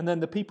stage, and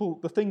then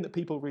the thing that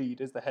people read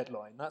is the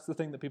headline. That's the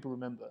thing that people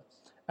remember.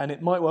 And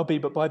it might well be,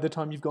 but by the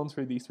time you've gone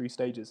through these 3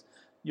 stages,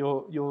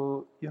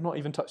 you're not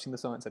even touching the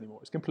science anymore.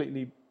 It's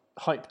completely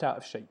hyped out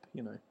of shape,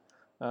 you know.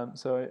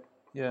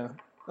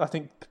 I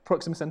think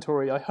Proxima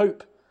Centauri, I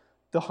hope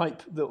the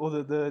hype or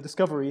the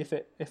discovery,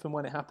 if and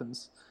when it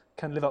happens,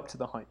 can live up to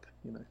the hype,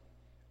 you know.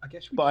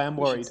 But I am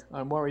worried.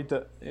 I'm worried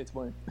that it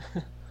won't.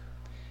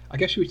 I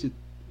guess we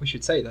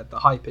should say that the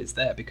hype is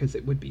there because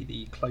it would be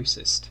the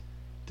closest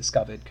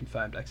discovered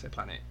confirmed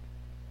exoplanet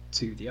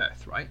to the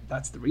Earth, right?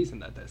 That's the reason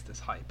that there's this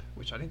hype,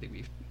 which I don't think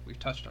we've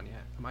touched on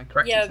yet. Am I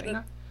correct in saying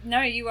that?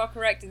 No, you are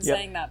correct in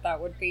saying that.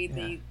 That would be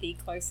the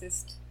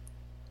closest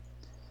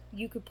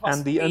you could possibly.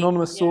 And the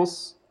anonymous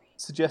source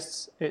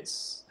suggests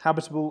it's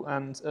habitable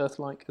and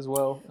Earth-like as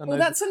well. And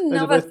that's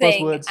another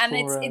thing,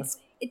 and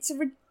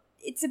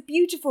it's a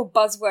beautiful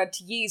buzzword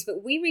to use,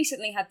 but we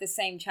recently had the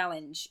same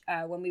challenge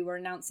when we were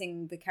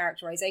announcing the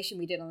characterization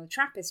we did on the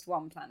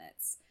TRAPPIST-1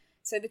 planets.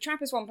 So the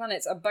TRAPPIST-1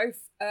 planets are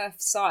both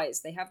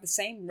Earth-sized. They have the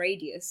same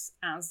radius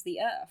as the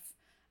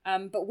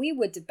Earth. But we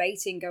were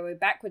debating, going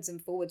backwards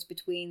and forwards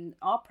between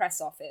our press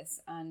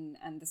office and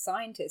the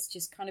scientists,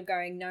 just kind of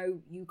going, no,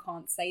 you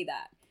can't say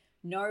that.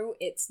 No,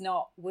 it's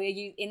not.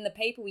 In the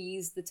paper, we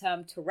use the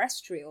term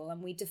terrestrial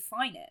and we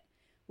define it.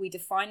 We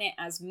define it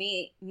as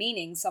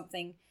meaning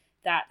something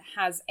that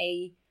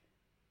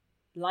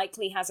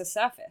likely has a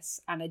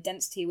surface and a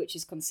density which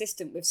is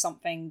consistent with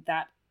something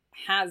that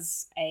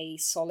has a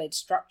solid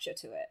structure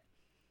to it.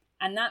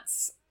 And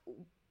that's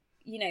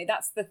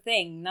the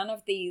thing. None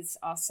of these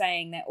are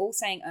saying, they're all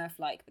saying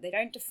Earth-like, but they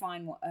don't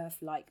define what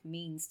Earth-like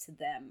means to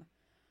them.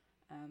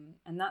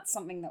 And that's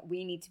something that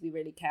we need to be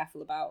really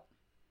careful about.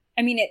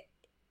 I mean,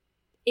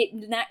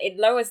 it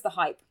lowers the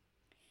hype.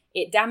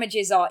 It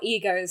damages our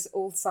egos.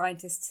 All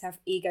scientists have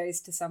egos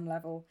to some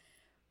level.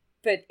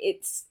 But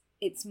it's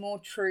more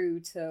true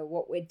to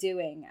what we're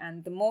doing.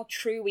 And the more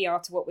true we are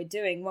to what we're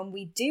doing, when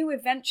we do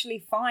eventually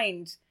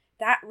find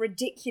that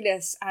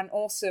ridiculous and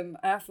awesome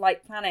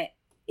Earth-like planet,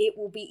 it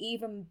will be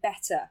even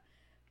better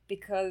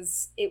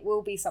because it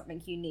will be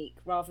something unique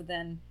rather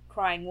than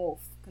crying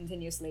wolf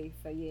continuously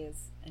for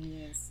years and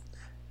years.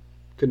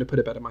 Couldn't have put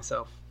it better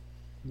myself.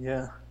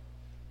 Yeah.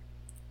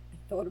 I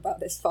thought about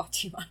this far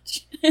too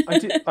much.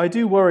 I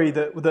do worry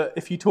that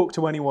if you talk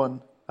to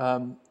anyone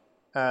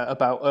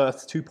about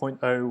Earth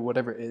 2.0,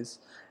 whatever it is,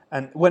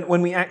 and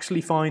when we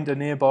actually find a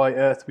nearby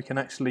Earth we can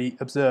actually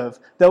observe,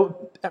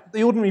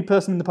 the ordinary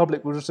person in the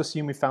public will just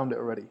assume we found it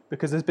already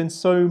because there's been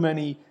so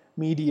many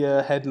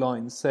media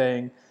headlines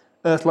saying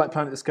Earth-like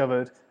planet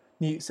discovered,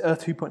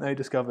 Earth 2.0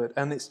 discovered,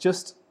 and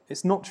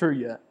it's not true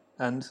yet.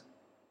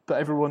 But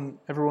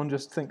everyone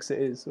just thinks it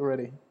is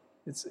already.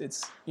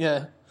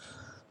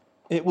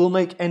 It will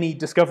make any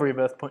discovery of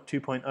Earth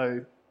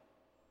 2.0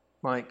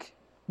 like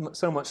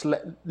so much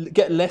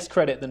get less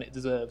credit than it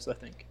deserves, I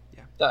think.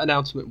 Yeah, that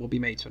announcement will be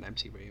made to an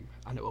empty room,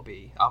 and it will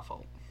be our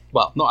fault.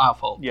 Well, not our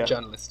fault, the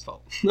journalist's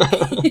fault.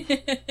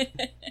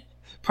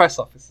 Press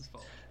office's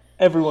fault.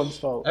 Everyone's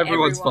fault.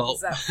 Everyone's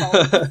fault. At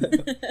fault.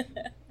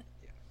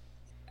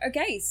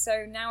 Okay,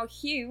 so now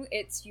Hugh,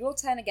 it's your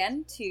turn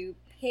again to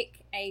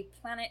pick a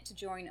planet to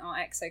join our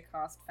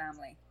Exocast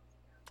family.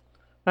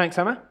 Thanks,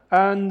 Hannah.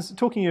 And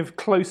talking of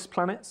close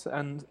planets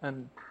and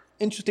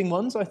interesting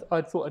ones,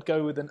 I thought I'd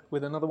go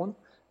with another one.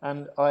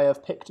 And I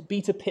have picked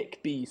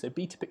Beta-Pic-b, so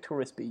Beta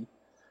Pictoris b.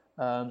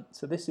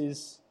 So this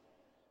is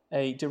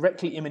a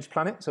directly imaged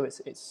planet, so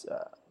it's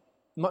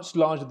much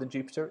larger than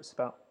Jupiter. It's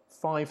about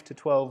 5 to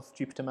 12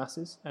 Jupiter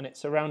masses, and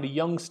it's around a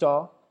young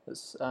star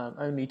that's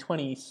only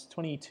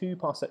 22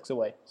 parsecs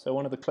away, so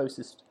one of the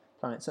closest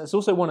planets. And it's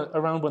also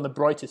around one of the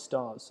brightest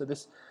stars, so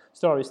this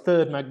star is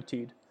third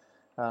magnitude.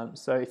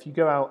 So if you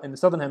go out in the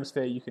southern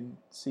hemisphere, you can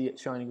see it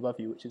shining above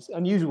you, which is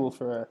unusual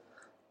for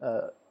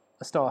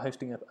a star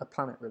hosting a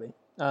planet, really.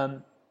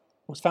 It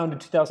was founded in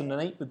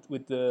 2008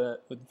 with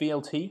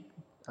VLT,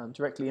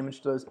 directly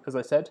imaged, as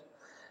I said.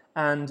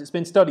 And it's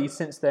been studied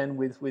since then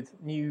with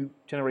new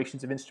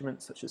generations of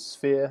instruments such as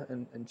SPHERE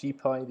and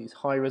GPI, these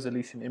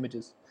high-resolution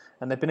images.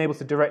 And they've been able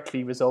to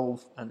directly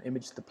resolve and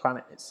image the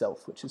planet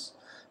itself, which is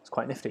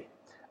quite nifty.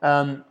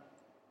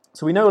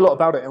 So we know a lot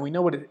about it, and we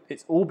know what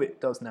its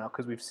orbit does now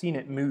because we've seen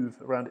it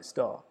move around its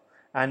star.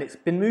 And it's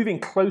been moving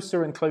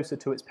closer and closer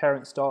to its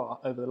parent star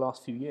over the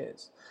last few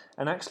years.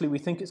 And actually, we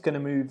think it's going to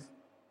move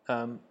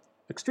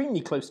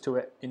extremely close to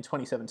it in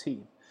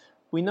 2017.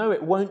 We know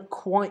it won't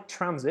quite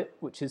transit,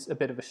 which is a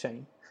bit of a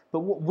shame.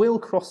 But what will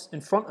cross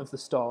in front of the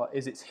star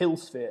is its Hill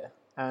sphere.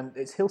 And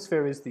its Hill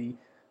sphere is the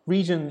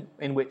region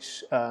in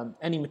which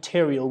any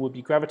material would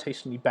be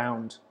gravitationally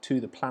bound to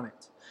the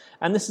planet.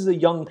 And this is a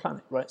young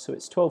planet, right? So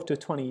it's 12 to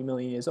 20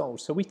 million years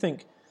old. So we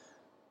think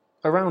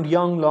around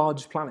young,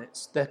 large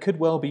planets, there could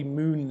well be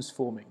moons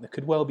forming. There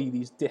could well be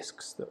these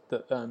disks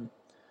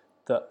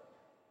that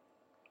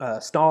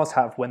stars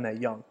have when they're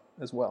young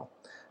as well.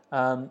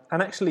 And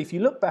actually, if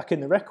you look back in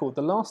the record,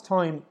 the last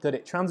time that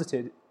it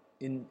transited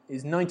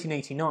is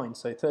 1989,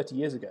 so 30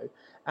 years ago.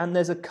 And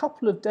there's a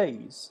couple of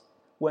days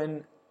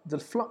when the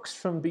flux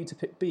from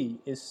Beta-Pic-b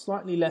is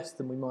slightly less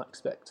than we might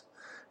expect.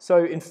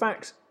 So in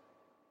fact,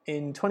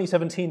 in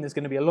 2017, there's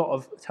going to be a lot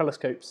of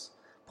telescopes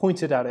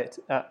pointed at it,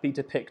 at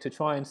Beta-Pic, to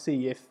try and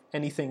see if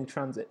anything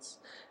transits.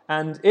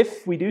 And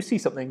if we do see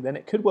something, then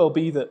it could well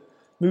be that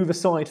move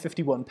aside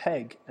 51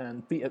 Peg,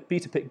 and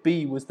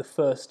Beta-Pic-b was the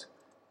first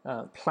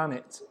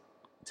planet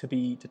to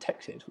be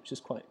detected, which is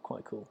quite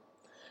cool.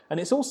 And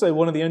it's also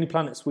one of the only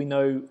planets we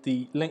know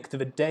the length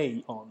of a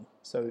day on.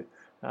 So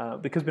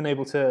because we've been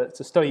able to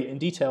study it in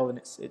detail, and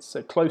it's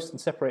so close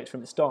and separated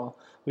from its star,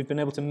 we've been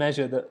able to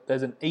measure that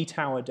there's an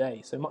 8-hour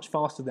day, so much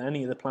faster than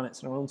any of the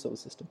planets in our own solar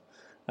system.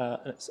 And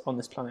it's on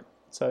this planet.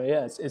 So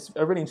yeah, it's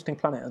a really interesting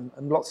planet,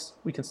 and lots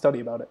we can study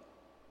about it.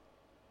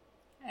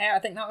 Yeah, I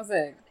think that was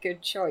a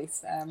good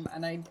choice.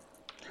 And I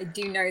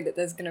do know that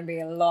there's going to be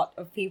a lot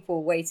of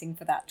people waiting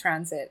for that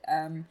transit.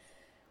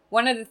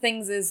 One of the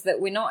things is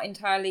that we're not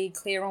entirely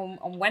clear on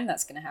when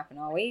that's going to happen,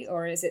 are we?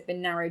 Or has it been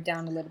narrowed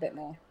down a little bit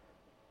more?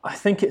 I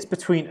think it's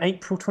between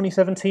April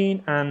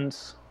 2017 and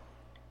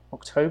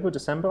October,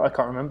 December. I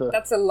can't remember.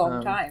 That's a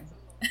long time.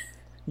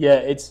 Yeah,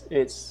 it's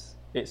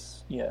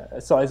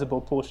a sizable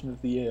portion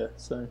of the year.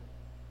 So,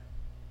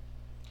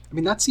 I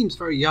mean, that seems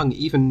very young,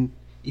 even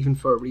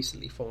for a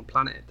recently formed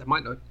planet. That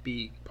might not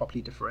be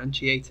properly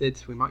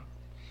differentiated.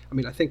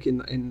 I think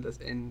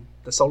in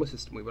the solar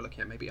system we were looking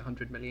at maybe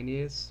 100 million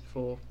years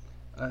for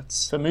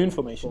Earth's moon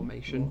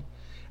formation.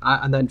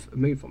 And then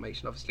moon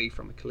formation, obviously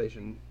from a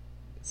collision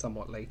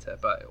somewhat later,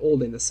 but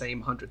all in the same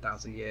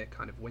 100,000 year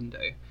kind of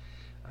window.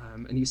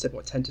 And you said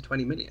 10 to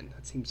 20 million?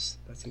 That seems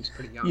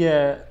pretty young.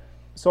 Yeah.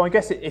 So I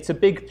guess it's a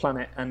big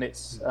planet, and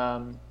it's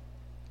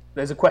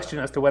there's a question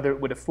as to whether it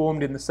would have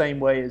formed in the same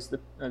way as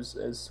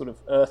sort of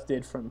Earth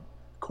did from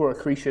core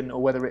accretion,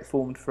 or whether it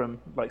formed from,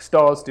 like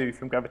stars do,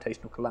 from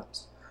gravitational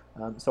collapse.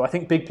 So I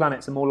think big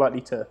planets are more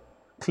likely to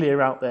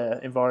clear out their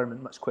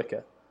environment much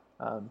quicker.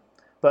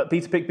 But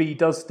Beta-Pic-b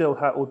does still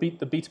have, or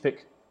the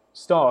Beta-Pic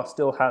star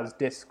still has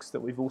disks that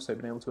we've also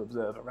been able to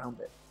observe around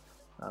it.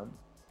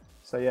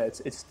 So yeah,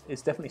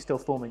 it's definitely still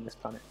forming, this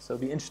planet. So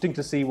it'll be interesting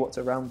to see what's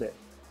around it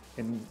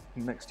in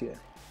next year.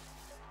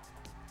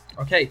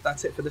 Okay,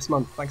 that's it for this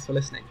month. Thanks for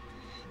listening.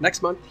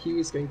 Next month, Hugh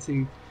is going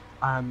to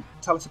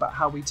tell us about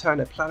how we turn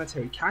a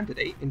planetary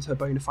candidate into a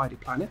bona fide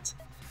planet.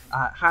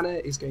 Hannah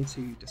is going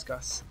to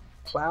discuss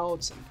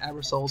clouds and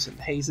aerosols and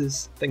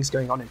hazes, things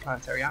going on in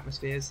planetary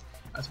atmospheres,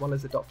 as well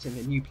as adopting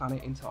a new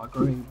planet into our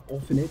growing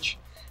orphanage.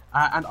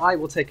 And I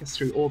will take us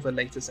through all the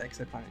latest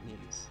exoplanet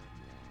news.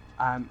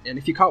 And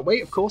if you can't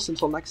wait, of course,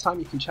 until next time,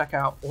 you can check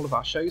out all of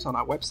our shows on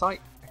our website,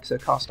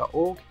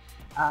 exocast.org,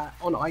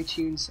 on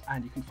iTunes,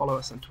 and you can follow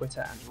us on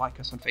Twitter and like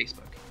us on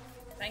Facebook.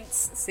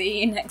 Thanks.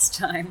 See you next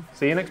time.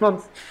 See you next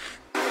month.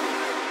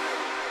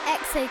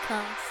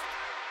 Exocast.